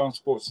on Star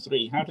Sports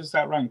 3. How does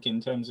that rank in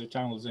terms of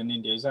channels in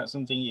India? Is that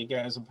something you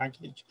get as a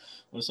package,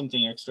 or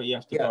something extra you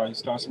have to buy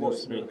Star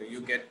Sports 3? No,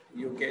 you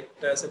get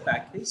as a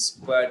package,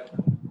 but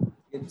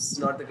it's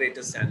not the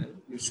greatest channel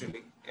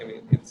usually. I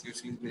mean, it's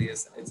usually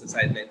it's a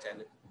sideline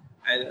channel,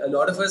 and a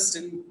lot of us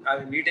still.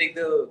 We take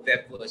the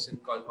web version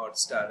called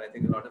Hotstar. I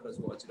think a lot of us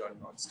watch it on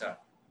Hotstar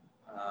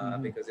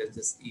because it's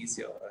just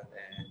easier.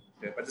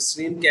 But the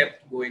stream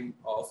kept going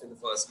off in the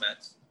first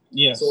match.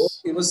 Yes. So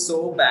it was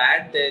so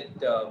bad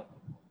that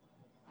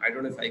I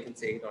don't know if I can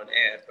say it on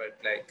air, but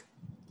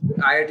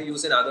I had to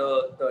use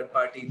another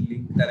third-party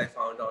link that I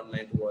found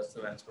online to watch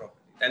the match properly,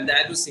 and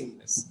that was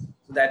seamless.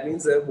 So that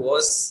means there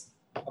was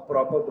a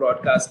proper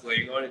broadcast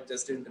going on. It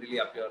just didn't really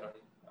appear on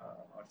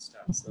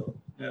Hotstar. So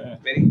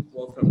very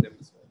work from them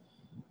as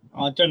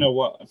well. I don't know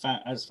what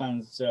as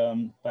fans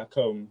back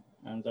home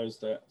and those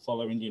that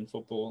follow Indian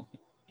football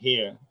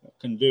here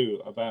can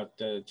do about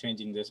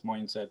changing this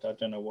mindset. I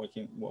don't know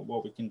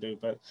what we can do,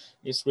 but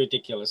it's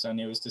ridiculous. And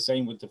it was the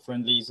same with the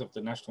friendlies of the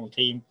national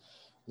team.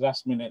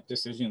 Last minute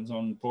decisions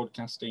on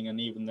broadcasting, and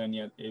even then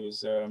yet it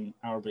was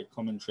Arabic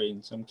commentary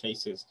in some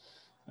cases.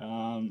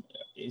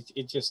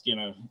 It just,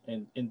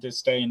 in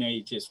this day and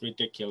age, it's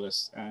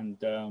ridiculous. And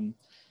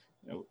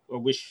I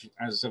wish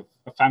as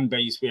a fan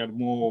base we had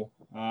more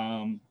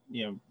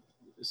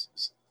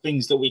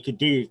things that we could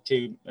do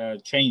to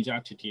change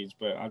attitudes,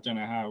 but I don't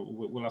know how.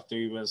 We'll have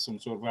to some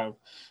sort of have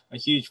a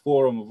huge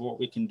forum of what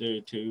we can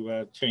do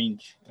to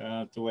change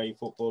the way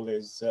football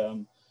is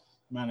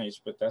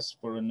managed, but that's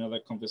for another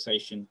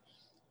conversation.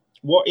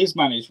 What is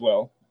managed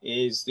well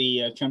is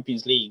the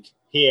Champions League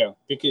here,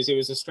 because it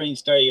was a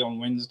strange day on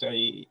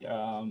Wednesday.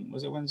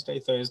 Was it Wednesday,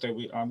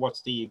 Thursday? I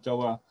watched the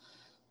Goa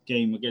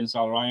game against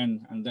Al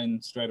Ryan, and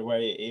then straight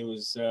away it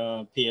was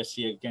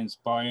PSG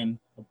against Bayern.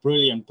 A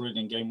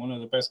brilliant game, one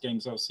of the best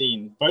games I've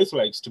seen. Both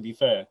legs, to be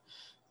fair.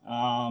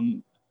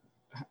 And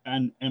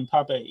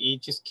Mbappe, he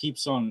just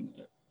keeps on.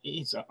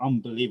 He's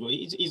unbelievable.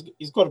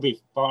 He's got to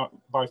be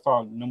by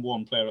far number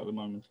one player at the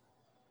moment.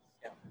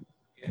 Yeah,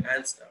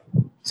 hands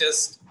down,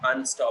 just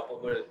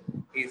unstoppable.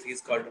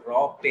 He's got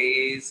raw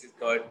pace. He's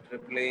got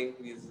dribbling.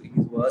 He's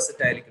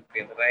versatile. He can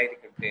play on the right. He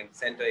can play in the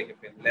center. He can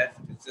play on the left.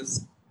 It's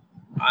just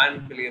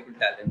unbelievable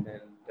talent.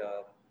 And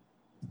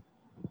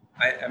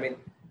I mean,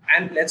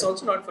 and let's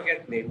also not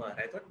forget Neymar.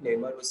 I thought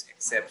Neymar was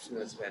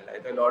exceptional as well. I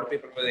thought a lot of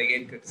people were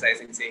again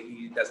criticizing, saying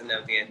he doesn't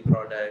have the end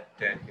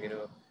product, and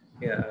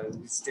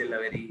he's still a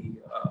very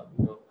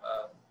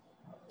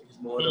he's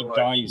more. He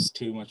dives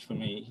too much for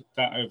me.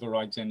 That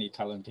overrides any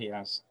talent he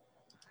has.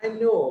 I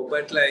know,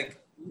 but like,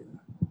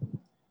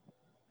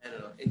 I don't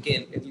know.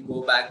 Again, if you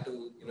go back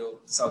to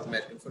South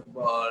American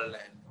football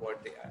and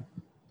what they are,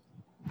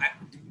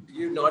 do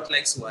you not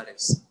like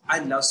Suarez? I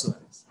love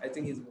Suarez. I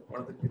think he's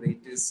one of the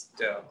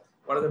greatest,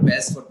 one of the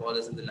best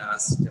footballers in the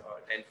last 10,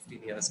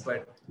 15 years.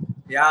 But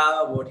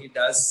yeah, what he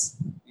does,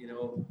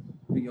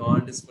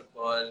 beyond his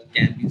football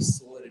can be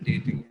so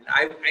irritating. And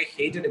I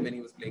hated him when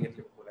he was playing at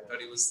Liverpool. I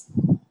thought he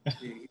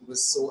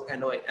was so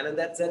annoying. And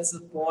that's the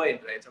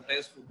point, right?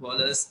 Sometimes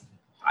footballers,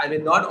 I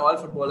mean, not all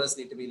footballers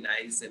need to be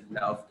nice and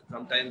loved.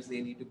 Sometimes they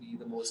need to be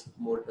the more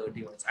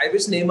dirty ones. I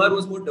wish Neymar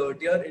was more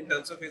dirtier in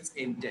terms of his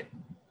intent.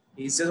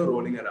 He's just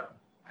rolling around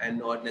and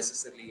not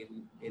necessarily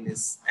in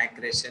his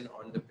aggression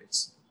on the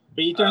pitch.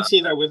 But you don't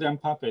see that with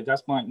Mbappe.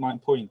 That's my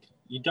point.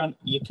 You can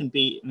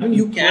be. I mean,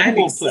 you can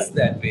exist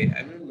that way.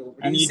 I mean,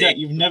 and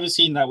you've never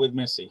seen that with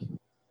Messi.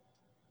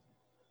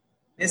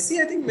 I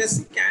think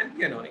Messi can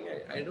be annoying.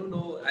 I don't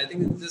know. I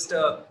think it's just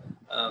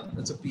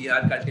it's a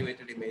PR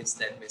cultivated image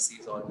that Messi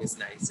is always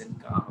nice and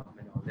calm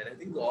and all that. I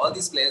think all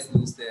these players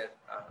lose their,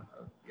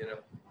 even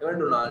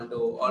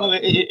Ronaldo. Well,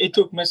 it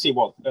took Messi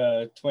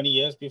 20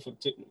 years before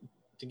to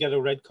get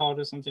a red card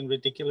or something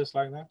ridiculous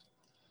like that.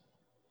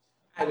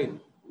 I mean,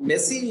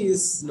 Messi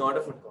is not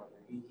a footballer.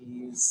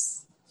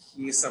 He's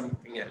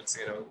something else.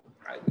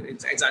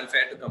 It's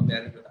unfair to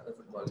compare it with other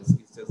footballers.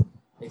 He's just.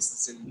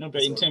 No,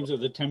 but in terms of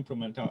the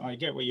temperament, I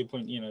get where you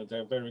point.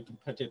 They're very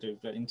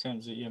competitive, but in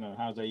terms of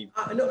how they.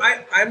 No,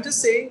 I'm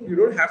just saying you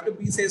don't have to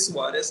be say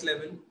Suarez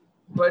level,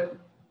 but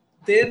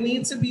there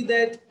needs to be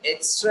that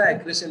extra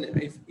aggression.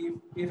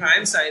 If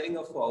I'm signing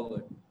a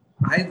forward,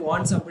 I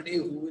want somebody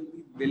who will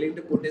be willing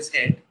to put his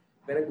head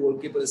when a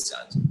goalkeeper is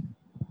charging.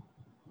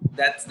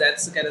 That's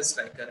the kind of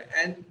striker,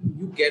 and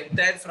you get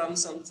that from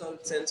some sort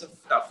of sense of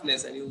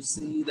toughness, and you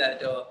see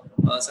that a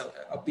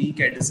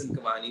peak Edison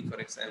Cavani, for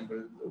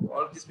example,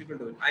 all of these people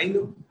do it. I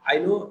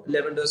know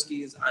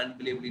Lewandowski is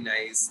unbelievably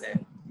nice,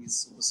 and he's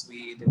super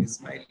sweet, and he's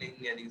smiling,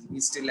 and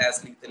he's still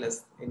as lethal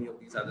as any of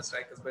these other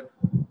strikers. But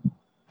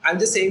I'm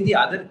just saying the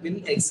other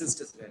will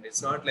exist as well.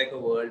 It's not like a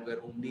world where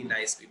only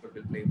nice people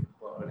will play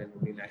football and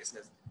only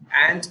niceness.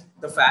 And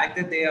the fact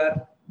that they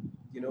are,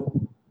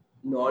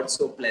 not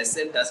so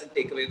pleasant doesn't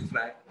take away the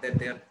fact that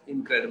they are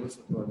incredible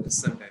footballers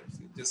sometimes.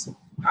 Did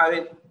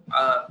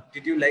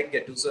you like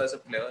Gattuso as a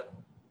player?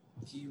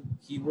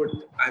 He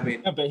would,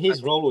 No, but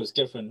his role was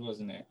different,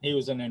 wasn't it? He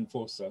was an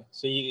enforcer.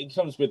 So it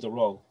comes with the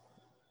role.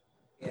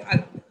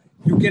 Yeah,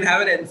 you can have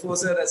an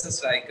enforcer as a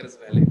striker as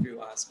well, if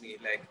you ask me.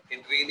 Like,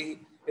 it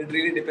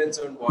really depends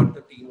on what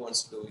the team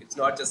wants to do. It's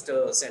not just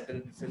a center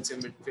defensive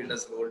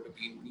midfielder's role to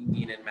be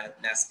mean and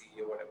nasty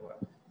or whatever.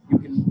 You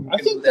can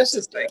do that as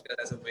a striker,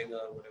 as a winger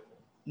or whatever.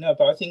 No,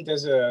 but I think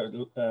there's a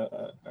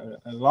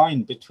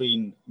line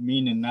between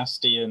mean and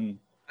nasty and.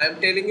 I'm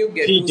telling you,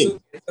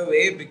 Gattuso gets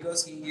away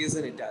because he is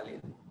an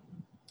Italian.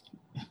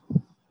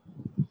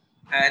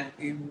 And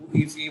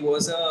if he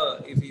was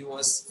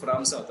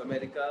from South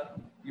America,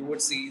 you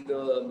would see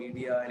the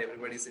media and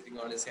everybody sitting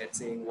on his head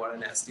saying, "What a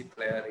nasty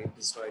player! He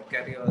destroyed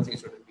careers. He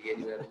shouldn't be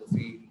anywhere in the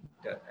field,"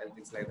 and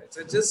things like that.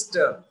 So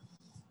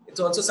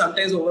it's also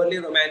sometimes overly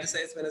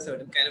romanticized when a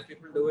certain kind of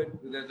people do it.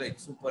 They're like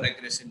super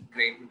aggression,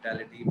 great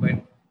mentality,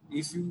 but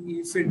if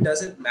it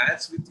doesn't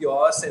match with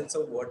your sense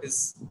of what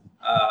is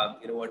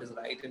what is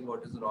right and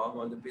what is wrong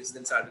on the pitch,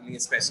 then suddenly,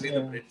 especially the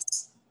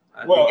Brits.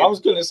 Well, I was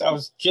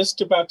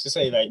just about to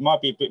say that it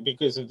might be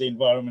because of the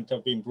environment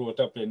I've been brought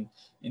up in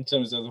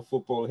terms of the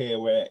football here,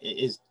 where it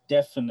is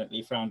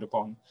definitely frowned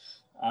upon.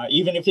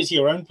 Even if it's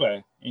your own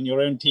player in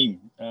your own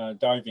team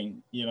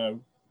diving,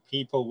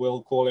 people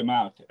will call him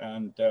out,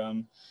 and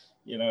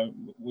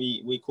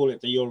we call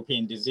it the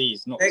European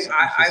disease, not like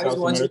I was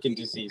South American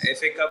disease.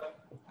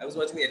 I was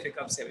watching the FA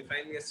Cup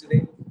semi-final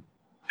yesterday,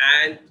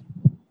 and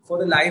for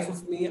the life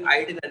of me,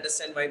 I didn't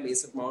understand why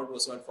Mason Mount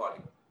was not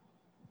falling.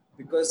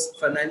 because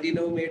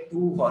Fernandinho made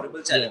two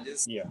horrible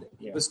challenges.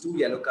 It was two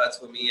yellow cards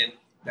for me, and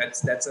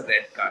that's a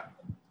red card.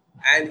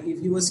 And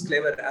if he was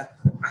clever,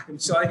 I'm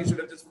sure he should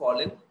have just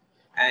fallen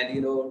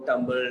and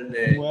tumbled.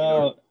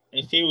 Well,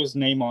 if he was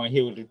Neymar,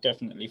 he would have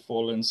definitely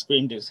fallen,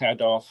 screamed his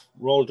head off,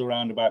 rolled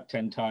around about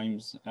 10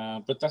 times.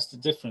 But that's the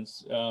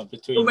difference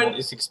between what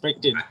is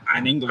expected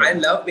in England. I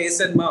love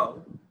Mason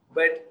Mount,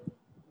 but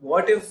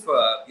what if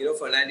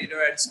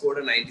Fernandinho had scored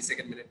a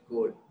 92nd minute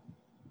goal,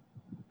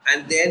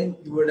 and then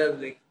you would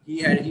have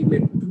he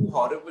made two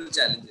horrible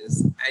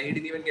challenges and he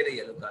didn't even get a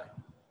yellow card.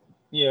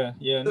 Yeah.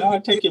 So no, I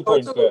take your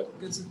point, but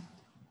it's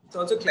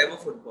also clever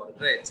football,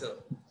 right? So,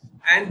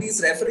 and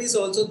these referees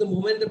also, the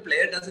moment the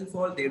player doesn't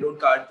fall, they don't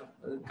card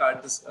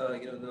this,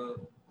 the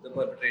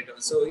perpetrator.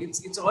 So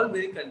it's all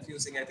very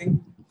confusing. I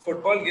think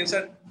football gives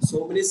us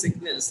so many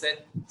signals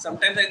that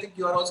sometimes I think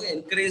you are also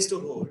encouraged to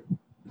hold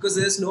because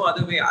there's no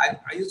other way. I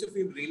used to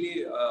feel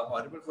really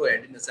horrible for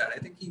Eden Hazard. I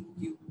think he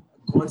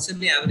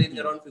constantly averaging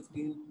around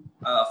 15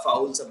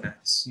 fouls a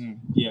match.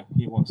 Yeah,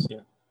 he was. Yeah,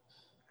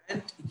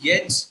 and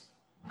yet,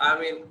 I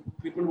mean,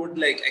 people would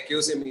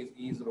accuse him if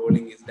he's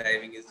rolling, he's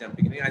diving, he's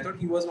jumping. I thought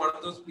he was one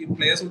of those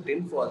players who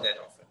didn't fall that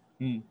often.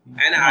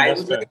 And I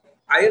was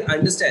I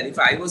understand if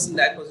I was in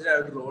that position, I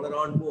would roll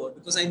around more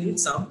because I need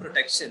some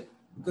protection.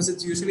 Because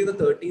it's usually the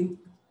 13th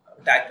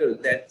tackle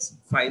that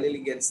finally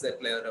gets that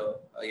player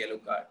a yellow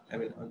card. I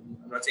mean,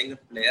 I'm not saying the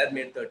player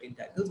made 13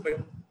 tackles, but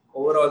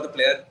overall the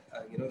player,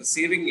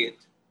 receiving it,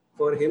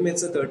 for him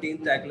it's the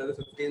 13th tackle or the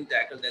 15th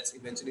tackle that's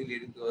eventually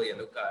leading to a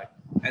yellow card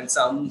and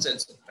some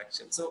sense of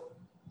protection. So,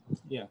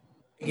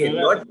 again,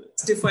 not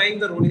justifying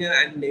the ruling,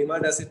 and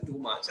Neymar does it too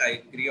much.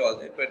 I agree all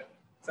that, but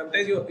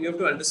sometimes you have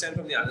to understand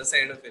from the other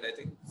side of it. I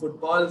think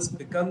football's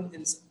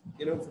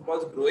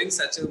growing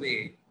such a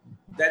way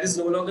that is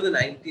no longer the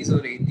 90s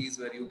or 80s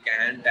where you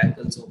can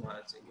tackle so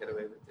much and get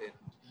away with it.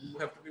 You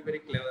have to be very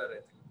clever, I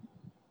think.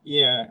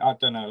 Yeah, I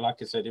don't know.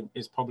 Like I said,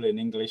 it's probably an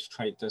English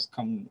trait that's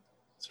come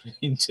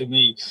into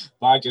me,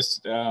 but I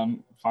just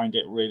find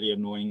it really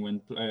annoying when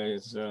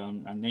players,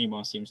 and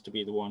Neymar seems to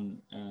be the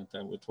one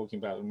that we're talking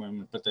about at the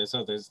moment, but there's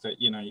others that,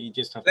 you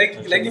just have to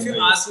if you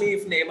ask me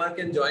if Neymar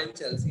can join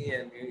Chelsea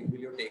and will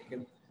you take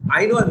him,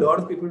 I know a lot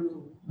of people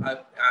I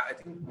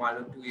think 1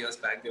 or 2 years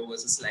back there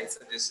was a slight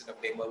suggestion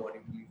of Neymar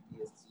wanting to leave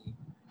PSG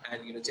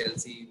and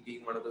Chelsea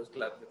being one of those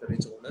clubs with the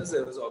rich owners.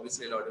 There was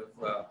obviously a lot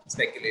of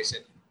speculation.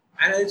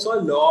 And I saw a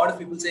lot of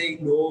people saying,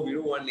 no, we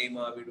don't want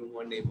Neymar.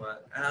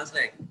 And I was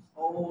like,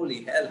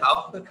 holy hell,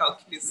 how can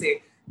you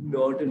say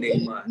no to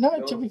Neymar?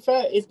 No, to be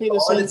fair, it'd be the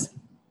same.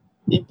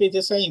 It'd be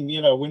the same,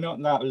 we're not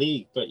in that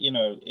league, but,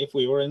 if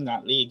we were in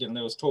that league and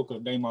there was talk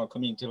of Neymar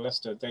coming to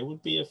Leicester, there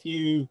would be a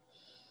few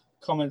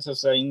comments of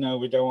saying, no,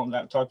 we don't want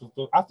that type of...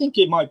 I think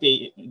it might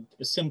be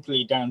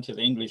simply down to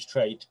the English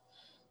trait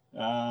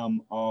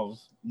of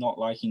not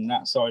liking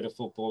that side of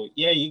football.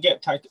 Yeah, you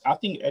get I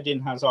think Eden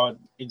Hazard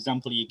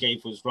example you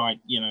gave was right.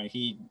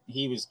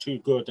 He was too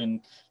good and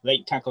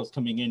late tackles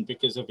coming in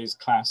because of his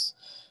class,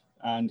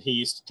 and he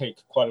used to take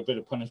quite a bit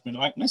of punishment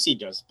like Messi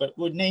does. But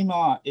with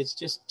Neymar, it's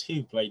just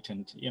too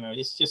blatant. It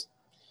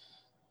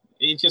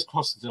just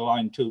crosses the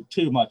line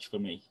too much for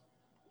me,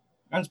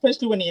 and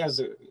especially when he has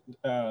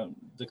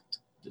the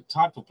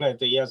type of player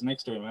that he has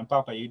next to him,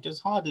 Mbappe, who does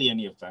hardly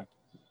any of that.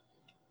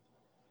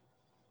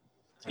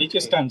 It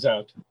just stands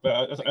out,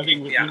 but I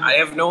think I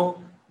have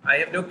no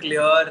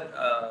clear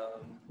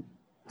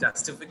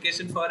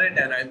justification for it,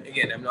 and I'm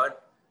not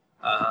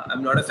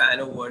a fan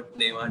of what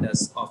Neymar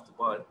does off the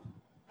ball,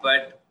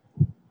 but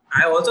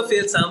I also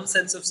feel some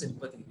sense of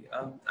sympathy.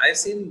 I've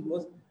seen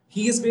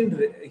he's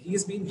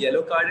been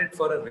yellow carded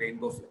for a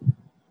rainbow flick.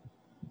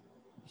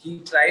 He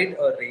tried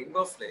a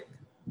rainbow flick,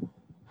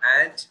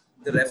 and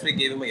the referee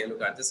gave him a yellow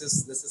card. This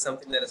is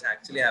something that has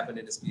actually happened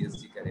in his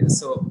PSG career.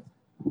 So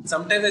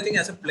sometimes I think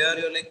as a player,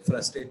 you're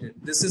frustrated.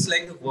 This is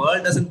the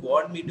world doesn't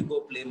want me to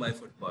go play my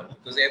football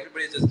because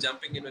everybody's just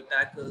jumping in with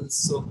tackles.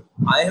 So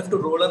I have to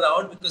roll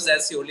around because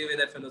that's the only way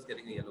that fellow's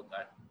getting a yellow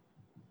card.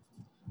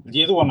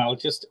 The other one, I'll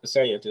just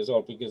say it as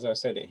well because I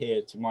said it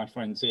here to my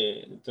friends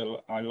here.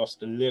 I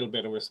lost a little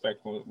bit of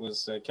respect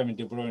was Kevin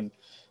De Bruyne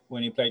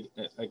when he played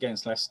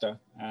against Leicester,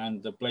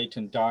 and the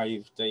blatant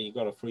dive that he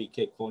got a free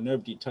kick for.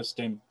 Nobody touched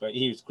him, but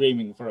he was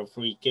screaming for a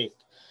free kick.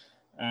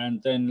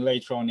 And then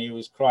later on, he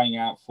was crying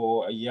out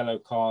for a yellow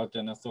card.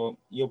 And I thought,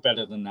 you're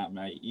better than that,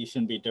 mate. You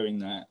shouldn't be doing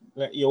that.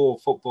 Let your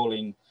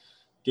footballing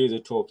do the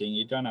talking.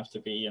 You don't have to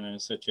be,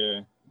 such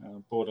a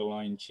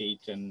borderline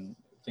cheat and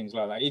things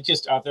like that. It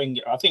just, I think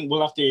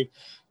we'll have to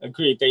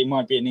agree that it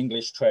might be an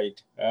English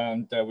trait,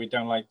 and we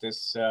don't like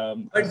this.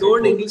 But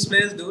don't English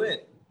players do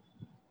it?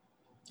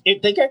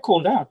 They get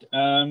called out.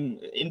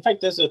 In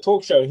fact, there's a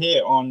talk show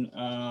here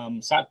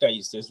on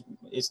Saturdays.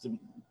 It's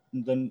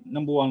the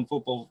number one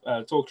football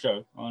talk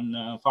show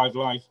on 5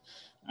 Live,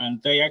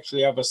 and they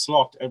actually have a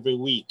slot every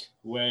week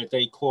where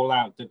they call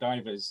out the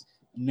divers,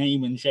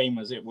 name and shame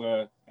as it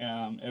were,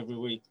 every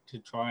week to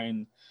try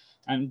and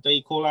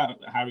they call out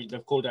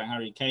they've called out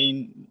Harry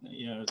Kane,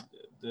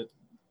 the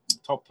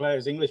top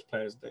players, English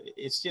players.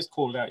 It's just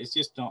called out. It's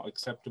just not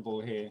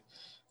acceptable here.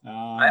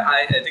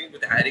 I think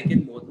with Harry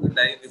Kane more than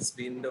life, it's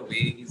been the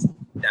way he's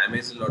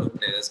damaged a lot of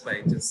players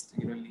by just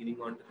leaning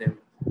onto them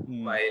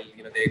while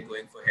they're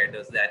going for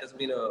headers. That has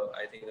been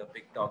I think a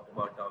big talked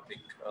about topic,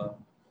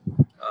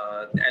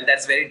 and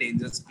that's very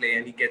dangerous play.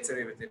 And he gets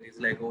away with it. He's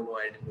like, oh no,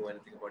 I didn't know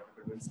anything about it.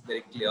 But it's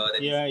very clear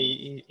that Yeah,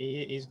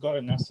 he's got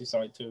a nasty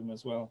side to him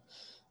as well.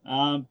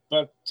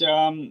 But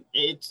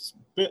it's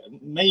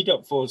made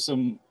up for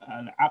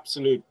an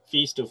absolute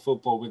feast of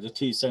football with the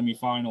two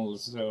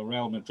semi-finals,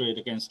 Real Madrid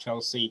against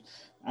Chelsea,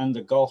 and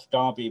the Gulf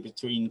Derby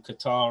between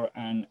Qatar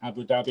and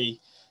Abu Dhabi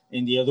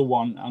in the other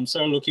one. I'm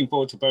so looking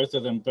forward to both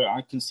of them, but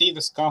I can see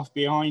the scarf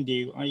behind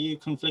you. Are you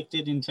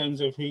conflicted in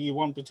terms of who you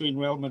want between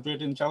Real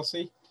Madrid and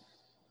Chelsea?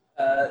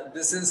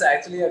 This is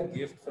actually a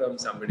gift from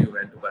somebody who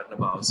went to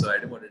Bernabeu, so I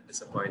didn't want to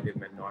disappoint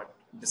him and not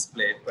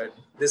display it. But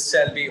this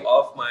shall be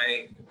off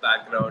my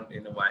background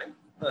in a while,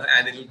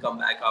 and it will come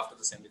back after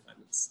the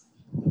semi-finals.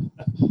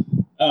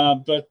 I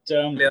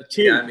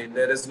mean,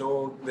 there is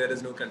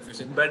no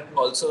confusion. But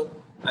also,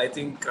 I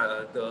think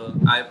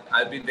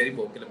I've been very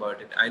vocal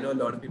about it. I know a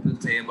lot of people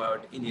say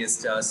about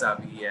Iniesta,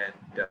 Xavi, and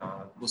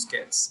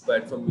Busquets,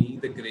 but for me,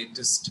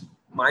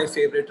 my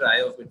favorite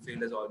trio of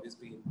midfield has always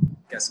been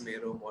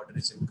Casemiro,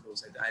 Modric, and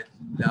Kroos. I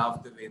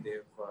love the way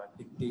they've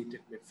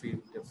dictated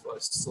midfield for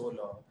so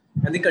long,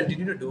 and they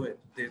continue to do it.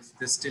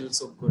 They're still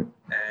so good,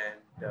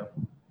 and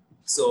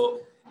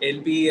so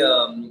it'll be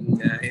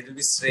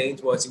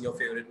strange watching your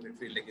favorite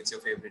midfield against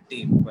your favorite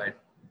team, but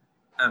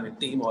I mean,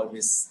 team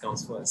always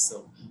comes first,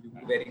 so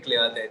you'll be very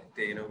clear that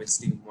which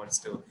team wants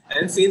to.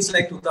 And it feels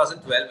like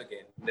 2012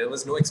 again. There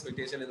was no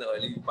expectation in the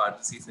early part of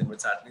the season, but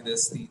certainly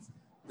there's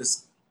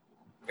this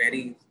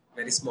very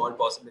very small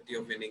possibility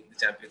of winning the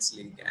Champions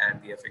League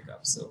and the FA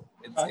Cup. So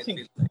it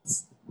feels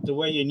nice. The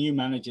way your new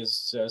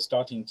manager's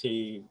starting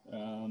to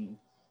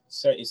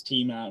set his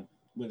team out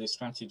with his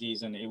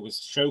strategies, and it was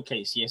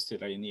showcased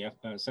yesterday in the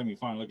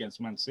semi-final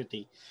against Man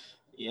City.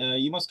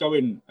 You must go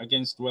in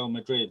against Real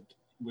Madrid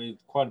with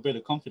quite a bit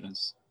of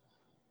confidence.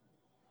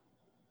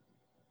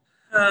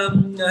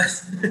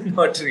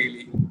 Not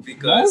really,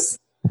 because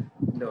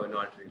no,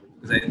 not really.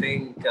 Because I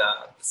think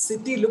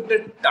City looked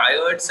at a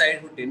tired side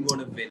who didn't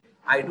want to win.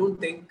 I don't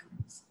think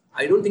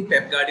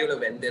Pep Guardiola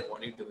went there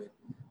wanting to win.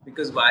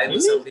 Because why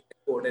was somebody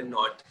like Foden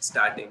not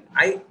starting?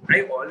 I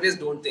always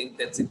don't think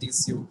that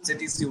City's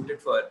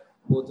suited for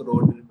both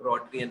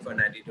Rodri and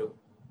Fernandinho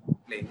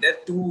playing. They're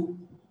two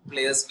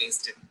players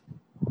wasted.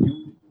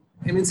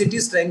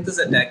 City's strength is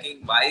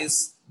attacking. Why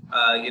is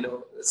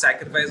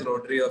sacrifice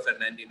Rodri or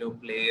Fernandinho,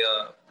 play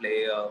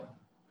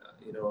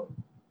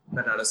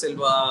Bernardo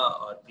Silva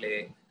or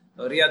play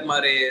Riyad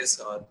Mahrez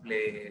or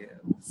play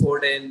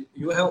Foden?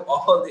 You have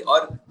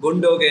or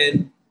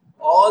Gundogan,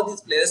 all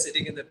these players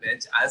sitting in the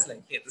bench. I was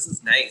like, hey, this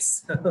is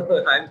nice.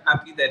 I'm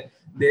happy that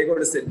they're going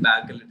to sit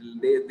back a little.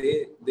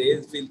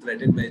 They feel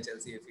threatened by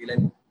Chelsea. I feel,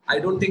 and I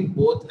don't think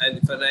both.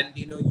 And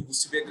Fernandinho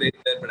used to be a great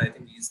player, but I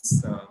think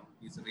he's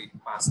really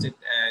past it.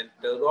 And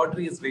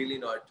Rodri is really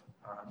not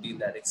been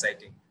that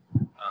exciting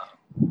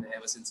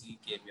ever since he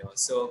came here.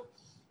 So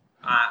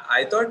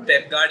I thought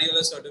Pep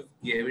Guardiola sort of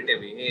gave it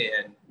away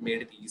and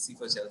made it easy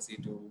for Chelsea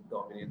to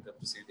dominate the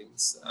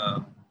proceedings.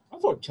 I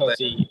thought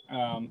Chelsea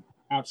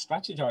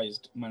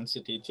out-strategized Man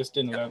City just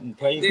in 11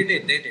 plays. They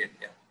did,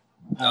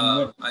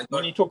 yeah.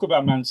 When you talk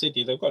about Man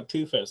City, they've got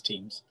two first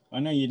teams. I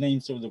know you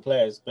named some of the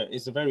players, but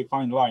it's a very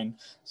fine line.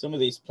 Some of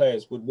these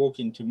players would walk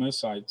into most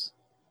sides.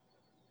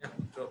 Yeah,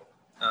 true.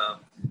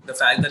 The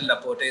fact that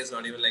Laporte is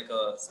not even like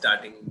a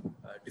starting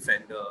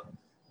defender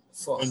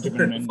for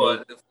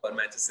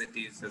Manchester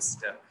City is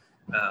just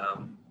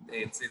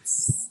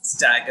it's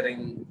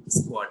staggering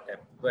squad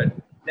depth. But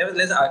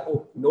nevertheless,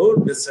 no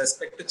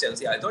disrespect to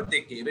Chelsea. I thought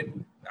they gave it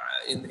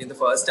in the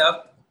first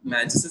half.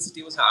 Manchester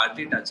City was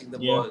hardly touching the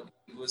ball.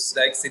 It was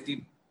like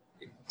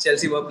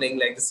Chelsea were playing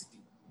like the City.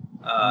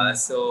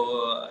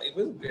 So it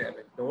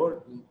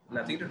was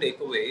nothing to take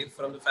away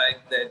from the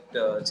fact that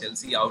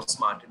Chelsea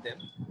outsmarted them.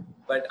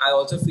 But I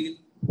also feel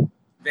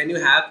when you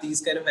have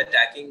these kind of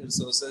attacking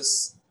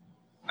resources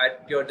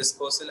at your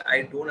disposal,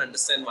 I don't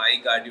understand why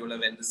Guardiola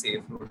went the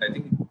safe route. I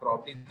think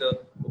probably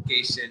the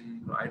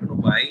occasion, I don't know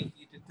why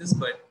he did this,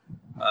 but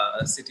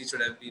City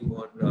should have been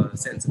more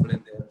sensible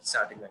in their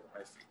starting lineup, I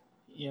feel.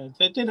 Yeah,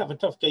 they did have a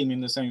tough game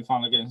in the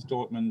semi-final against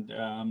Dortmund,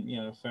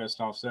 first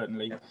half,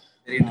 certainly.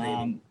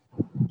 Yeah,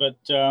 but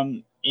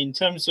in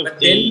terms of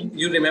then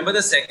you remember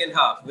the second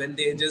half when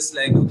they just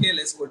like, okay,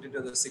 let's put it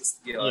to the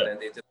sixth gear, and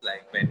they just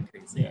like went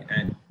crazy. Yeah.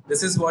 And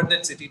this is what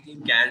that City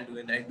team can do,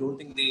 and I don't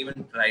think they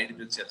even tried it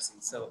with Chelsea.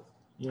 So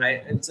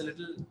it's a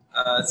little.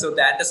 So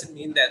that doesn't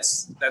mean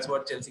that's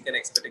what Chelsea can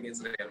expect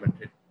against Real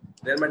Madrid.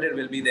 Real Madrid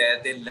will be there.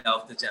 They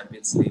love the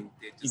Champions League.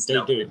 They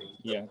love winning.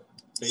 Yeah.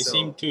 They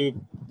seem to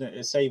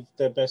save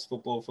their best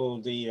football for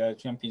the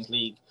Champions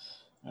League,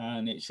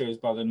 and it shows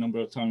by the number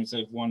of times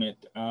they've won it.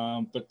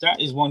 But that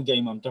is one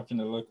game I'm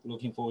definitely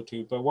looking forward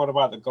to. But what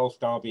about the Gulf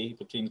Derby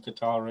between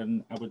Qatar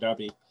and Abu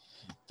Dhabi?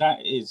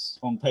 That is,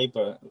 on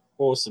paper,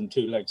 awesome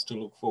two legs to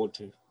look forward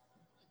to.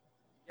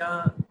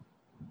 Yeah,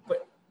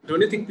 but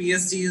don't you think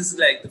PSG is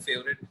like the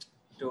favorite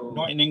to.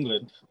 Not in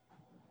England.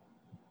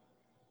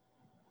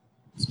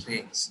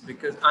 Strange,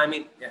 because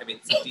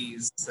City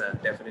is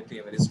definitely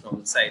a very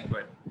strong side,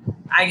 but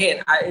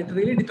again, it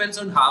really depends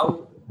on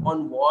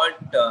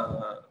what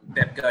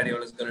Pep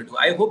Guardiola is going to do.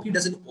 I hope he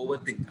doesn't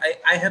overthink.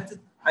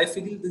 I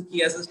feel that he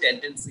has a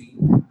tendency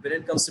when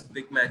it comes to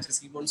big matches,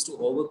 he wants to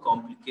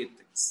overcomplicate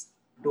things.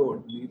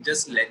 Don't you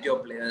just let your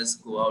players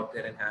go out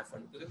there and have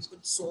fun because he's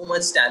got so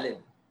much talent,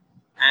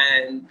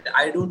 and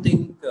I don't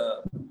think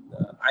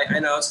I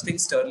also think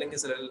Sterling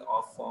is a little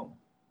off form.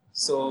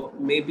 So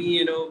maybe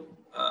you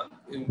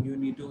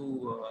need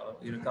to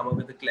come up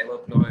with a clever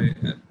ploy.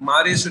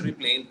 Mario should be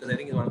playing because I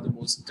think he's one of the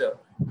most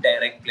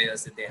direct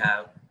players that they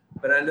have.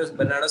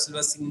 Bernardo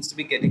Silva seems to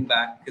be getting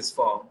back his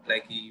form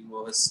like he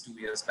was 2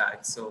 years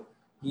back. So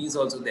he's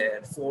also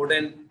there.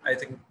 Foden, I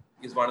think,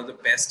 is one of the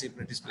best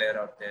British player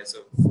out there. So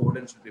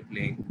Foden should be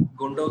playing.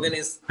 Gundogan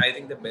is, I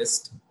think, the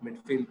best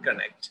midfield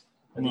connect.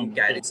 I think he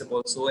carries the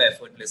ball so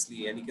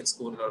effortlessly and he can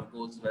score a lot of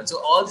goals as well. So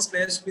all these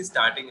players should be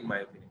starting, in my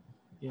opinion.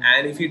 Yeah.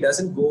 And if he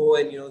doesn't go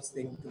and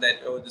think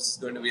that this is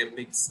going to be a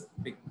big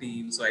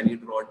team, so I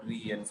need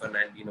Rodri and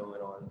Fernandinho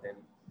and all, then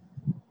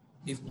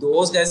if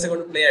those guys are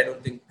going to play, I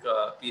don't think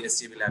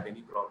PSG will have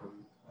any problem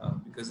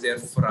because their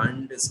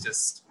front is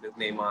just with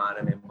Neymar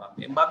and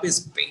Mbappe. Mbappe's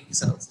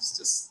pace is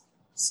just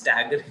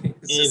staggering.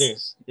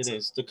 It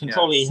is. The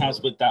control he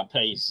has with that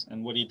pace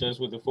and what he does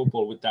with the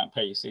football with that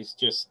pace is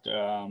just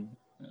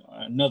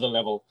another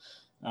level.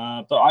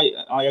 But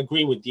I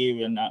agree with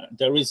you, and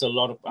there is a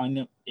lot of. I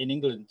know in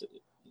England,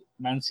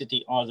 Man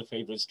City are the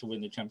favourites to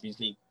win the Champions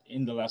League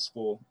in the last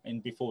four,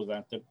 and before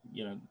that,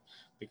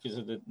 because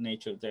of the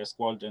nature of their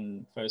squad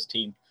and first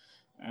team.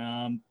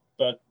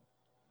 But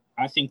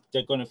I think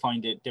they're going to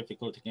find it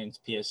difficult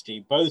against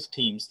PSG. Both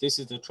teams, this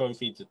is the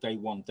trophy that they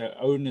want. Their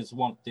owners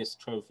want this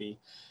trophy.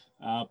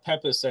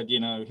 Pepper said,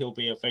 he'll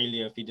be a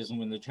failure if he doesn't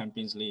win the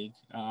Champions League.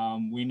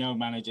 We know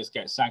managers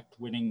get sacked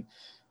winning.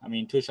 I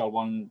mean, Tuchel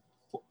won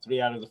 3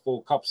 out of the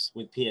 4 cups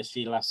with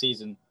PSG last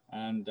season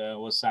and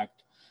was sacked.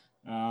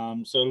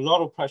 So a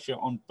lot of pressure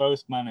on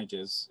both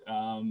managers.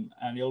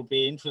 And it'll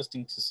be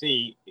interesting to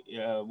see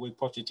with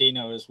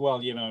Pochettino as well.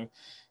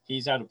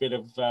 He's had a bit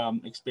of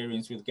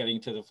experience with getting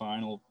to the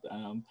final.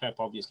 Pep,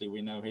 obviously,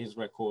 we know his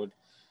record.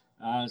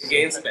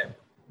 Against Pep.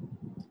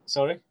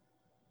 Sorry?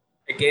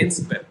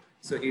 Against Pep.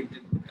 So he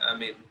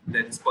did,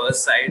 that Spurs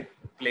side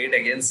played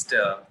against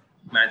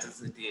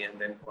Manchester City and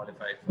then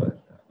qualified for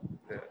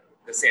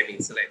the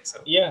semis, right? So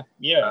yeah.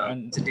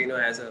 And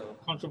Pochettino has a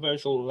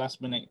controversial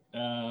last-minute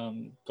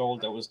goal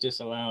that was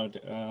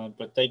disallowed,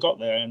 but they got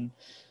there. And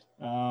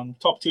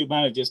top 2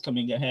 managers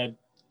coming ahead,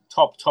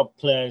 top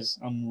players.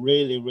 I'm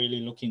really, really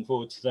looking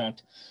forward to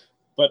that.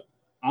 But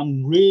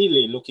I'm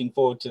really looking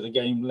forward to the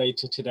game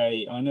later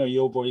today. I know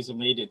your boys have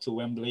made it to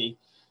Wembley.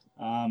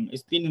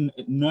 It's been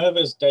a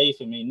nervous day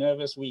for me,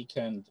 nervous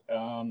weekend.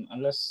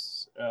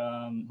 Unless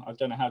I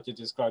don't know how to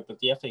describe, but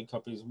the FA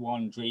Cup is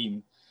one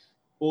dream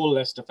all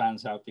Leicester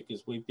fans have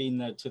because we've been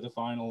there to the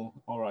final.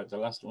 All right, the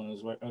last one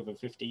was over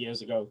 50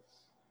 years ago,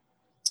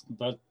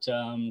 but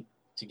to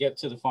get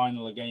to the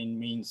final again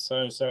means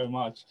so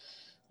much.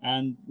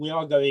 And we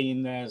are going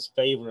in there as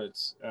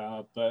favourites,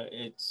 but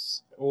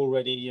it's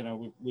already,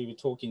 we were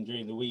talking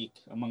during the week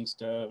amongst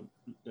the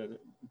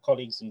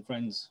colleagues and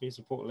friends who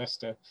support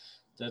Leicester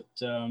that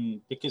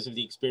because of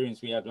the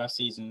experience we had last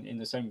season in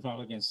the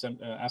semi-final against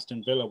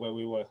Aston Villa, where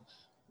we were,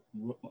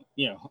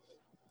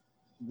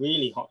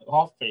 really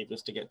half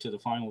favourites to get to the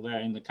final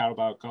there in the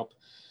Carabao Cup,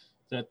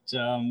 that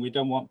we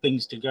don't want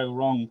things to go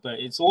wrong. But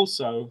it's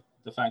also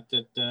the fact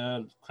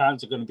that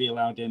crowds are going to be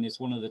allowed in. It's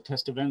one of the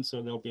test events,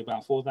 so there'll be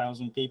about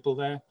 4,000 people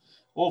there,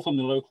 all from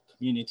the local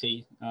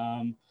community.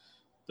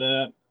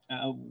 But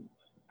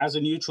as a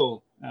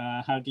neutral,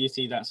 how do you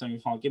see that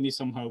semi-final? Give me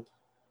some hope.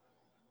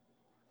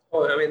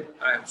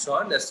 I'm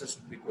sure Leicester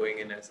should be going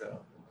in as a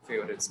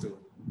favourites to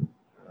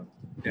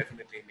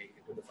definitely make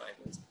it to the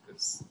finals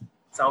because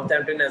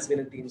Southampton has been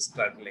a team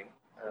struggling.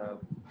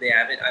 They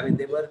haven't.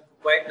 They were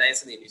quite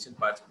nice in the initial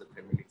parts of the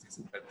Premier League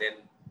season, but then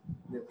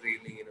they've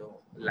really,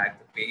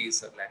 lacked the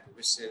pace or lacked the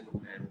vision.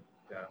 And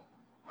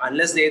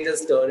unless they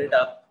just turn it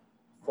up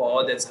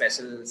for that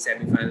special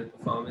semi-final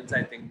performance,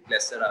 I think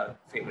Leicester are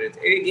favourites.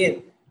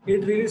 Again,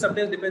 it really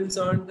sometimes depends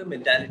on the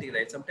mentality,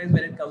 right? Sometimes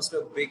when it comes to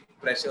a big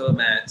pressure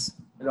match,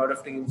 a lot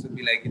of teams will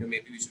be like,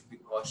 maybe we should be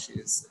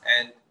cautious.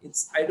 And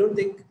I don't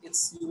think it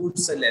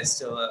suits a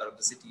Leicester or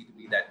the City to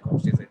be that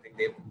cautious. I think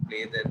they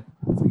play their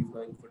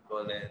free-flowing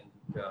football and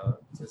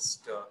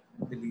just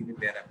believe in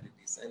their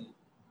abilities. And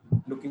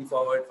looking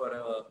forward for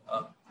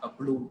a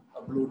blue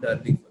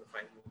derby for the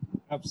final.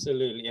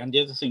 Absolutely. And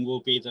the other thing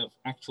will be that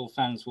actual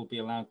fans will be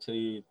allowed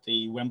to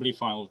the Wembley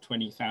final,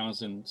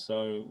 20,000.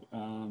 So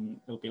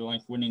it'll be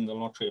like winning the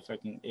lottery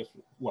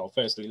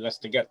firstly,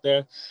 Leicester get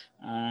there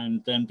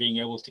and then being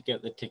able to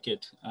get the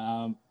ticket.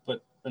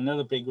 But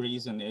another big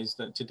reason is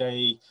that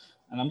today,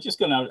 and I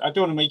don't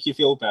want to make you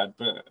feel bad,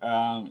 but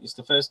it's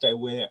the first day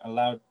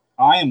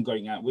I am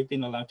going out. We've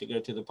been allowed to go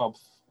to the pub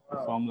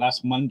from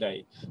last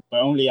Monday,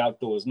 but only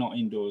outdoors, not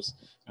indoors.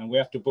 And we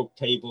have to book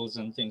tables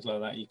and things like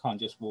that. You can't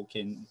just walk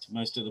in to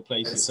most of the And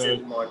places. still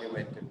So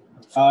monumental,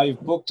 I'm sure. I've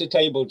booked a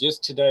table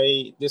just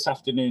this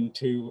afternoon,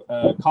 to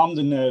calm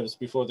the nerves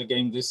before the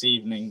game this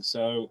evening.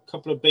 So a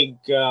couple of big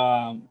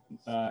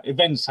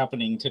events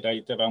happening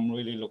today that I'm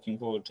really looking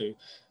forward to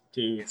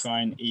Yes.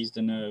 try and ease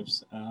the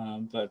nerves. Yeah,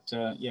 The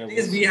thing we'll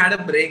is, we see. had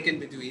a break in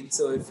between,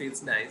 so it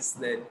feels nice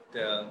that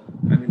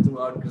I mean,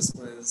 throughout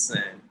Christmas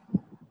and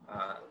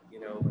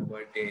my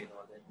birthday and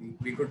all that,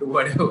 we could do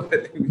whatever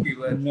we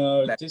were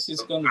No, planning. this is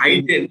So going to I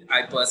be. did.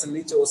 I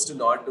personally chose to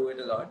not do it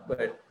a lot,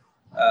 but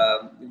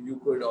you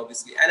could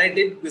obviously. And I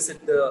did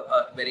visit the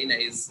very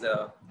nice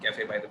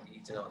cafe by the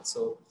beach and all.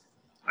 So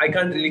I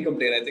can't really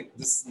complain. I think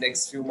this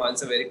next few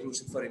months are very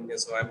crucial for India,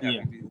 so I'm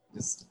Yeah, happy to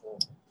just home.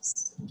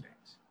 Just celebrate.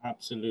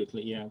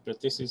 absolutely. Yeah, but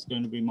this is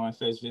going to be my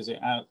first visit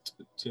out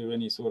to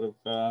any sort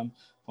of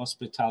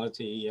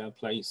hospitality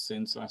place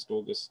since last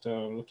August.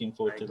 Looking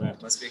forward My to God,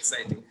 that. must be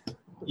exciting.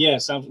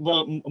 Yes,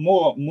 well,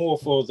 more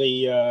for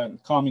the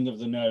calming of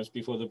the nerves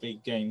before the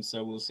big game.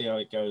 So we'll see how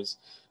it goes.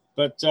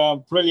 But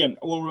brilliant.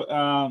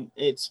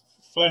 It's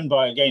flown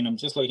by again. I'm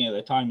just looking at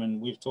the time,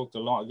 and we've talked a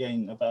lot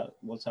again about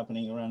what's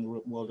happening around the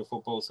world of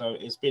football. So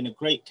it's been a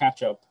great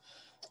catch up.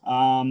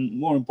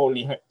 More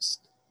importantly,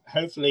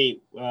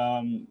 hopefully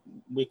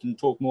we can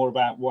talk more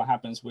about what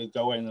happens with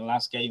Goa in the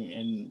last game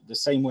in the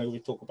same way we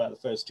talk about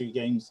the first two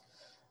games.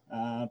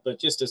 But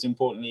just as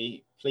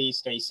importantly, please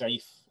stay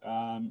safe,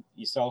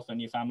 yourself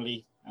and your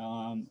family.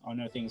 I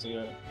know things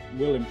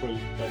will improve,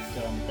 but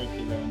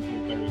hopefully they'll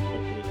improve very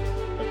quickly.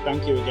 But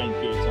thank you again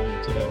for your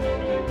time today,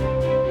 my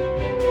friend.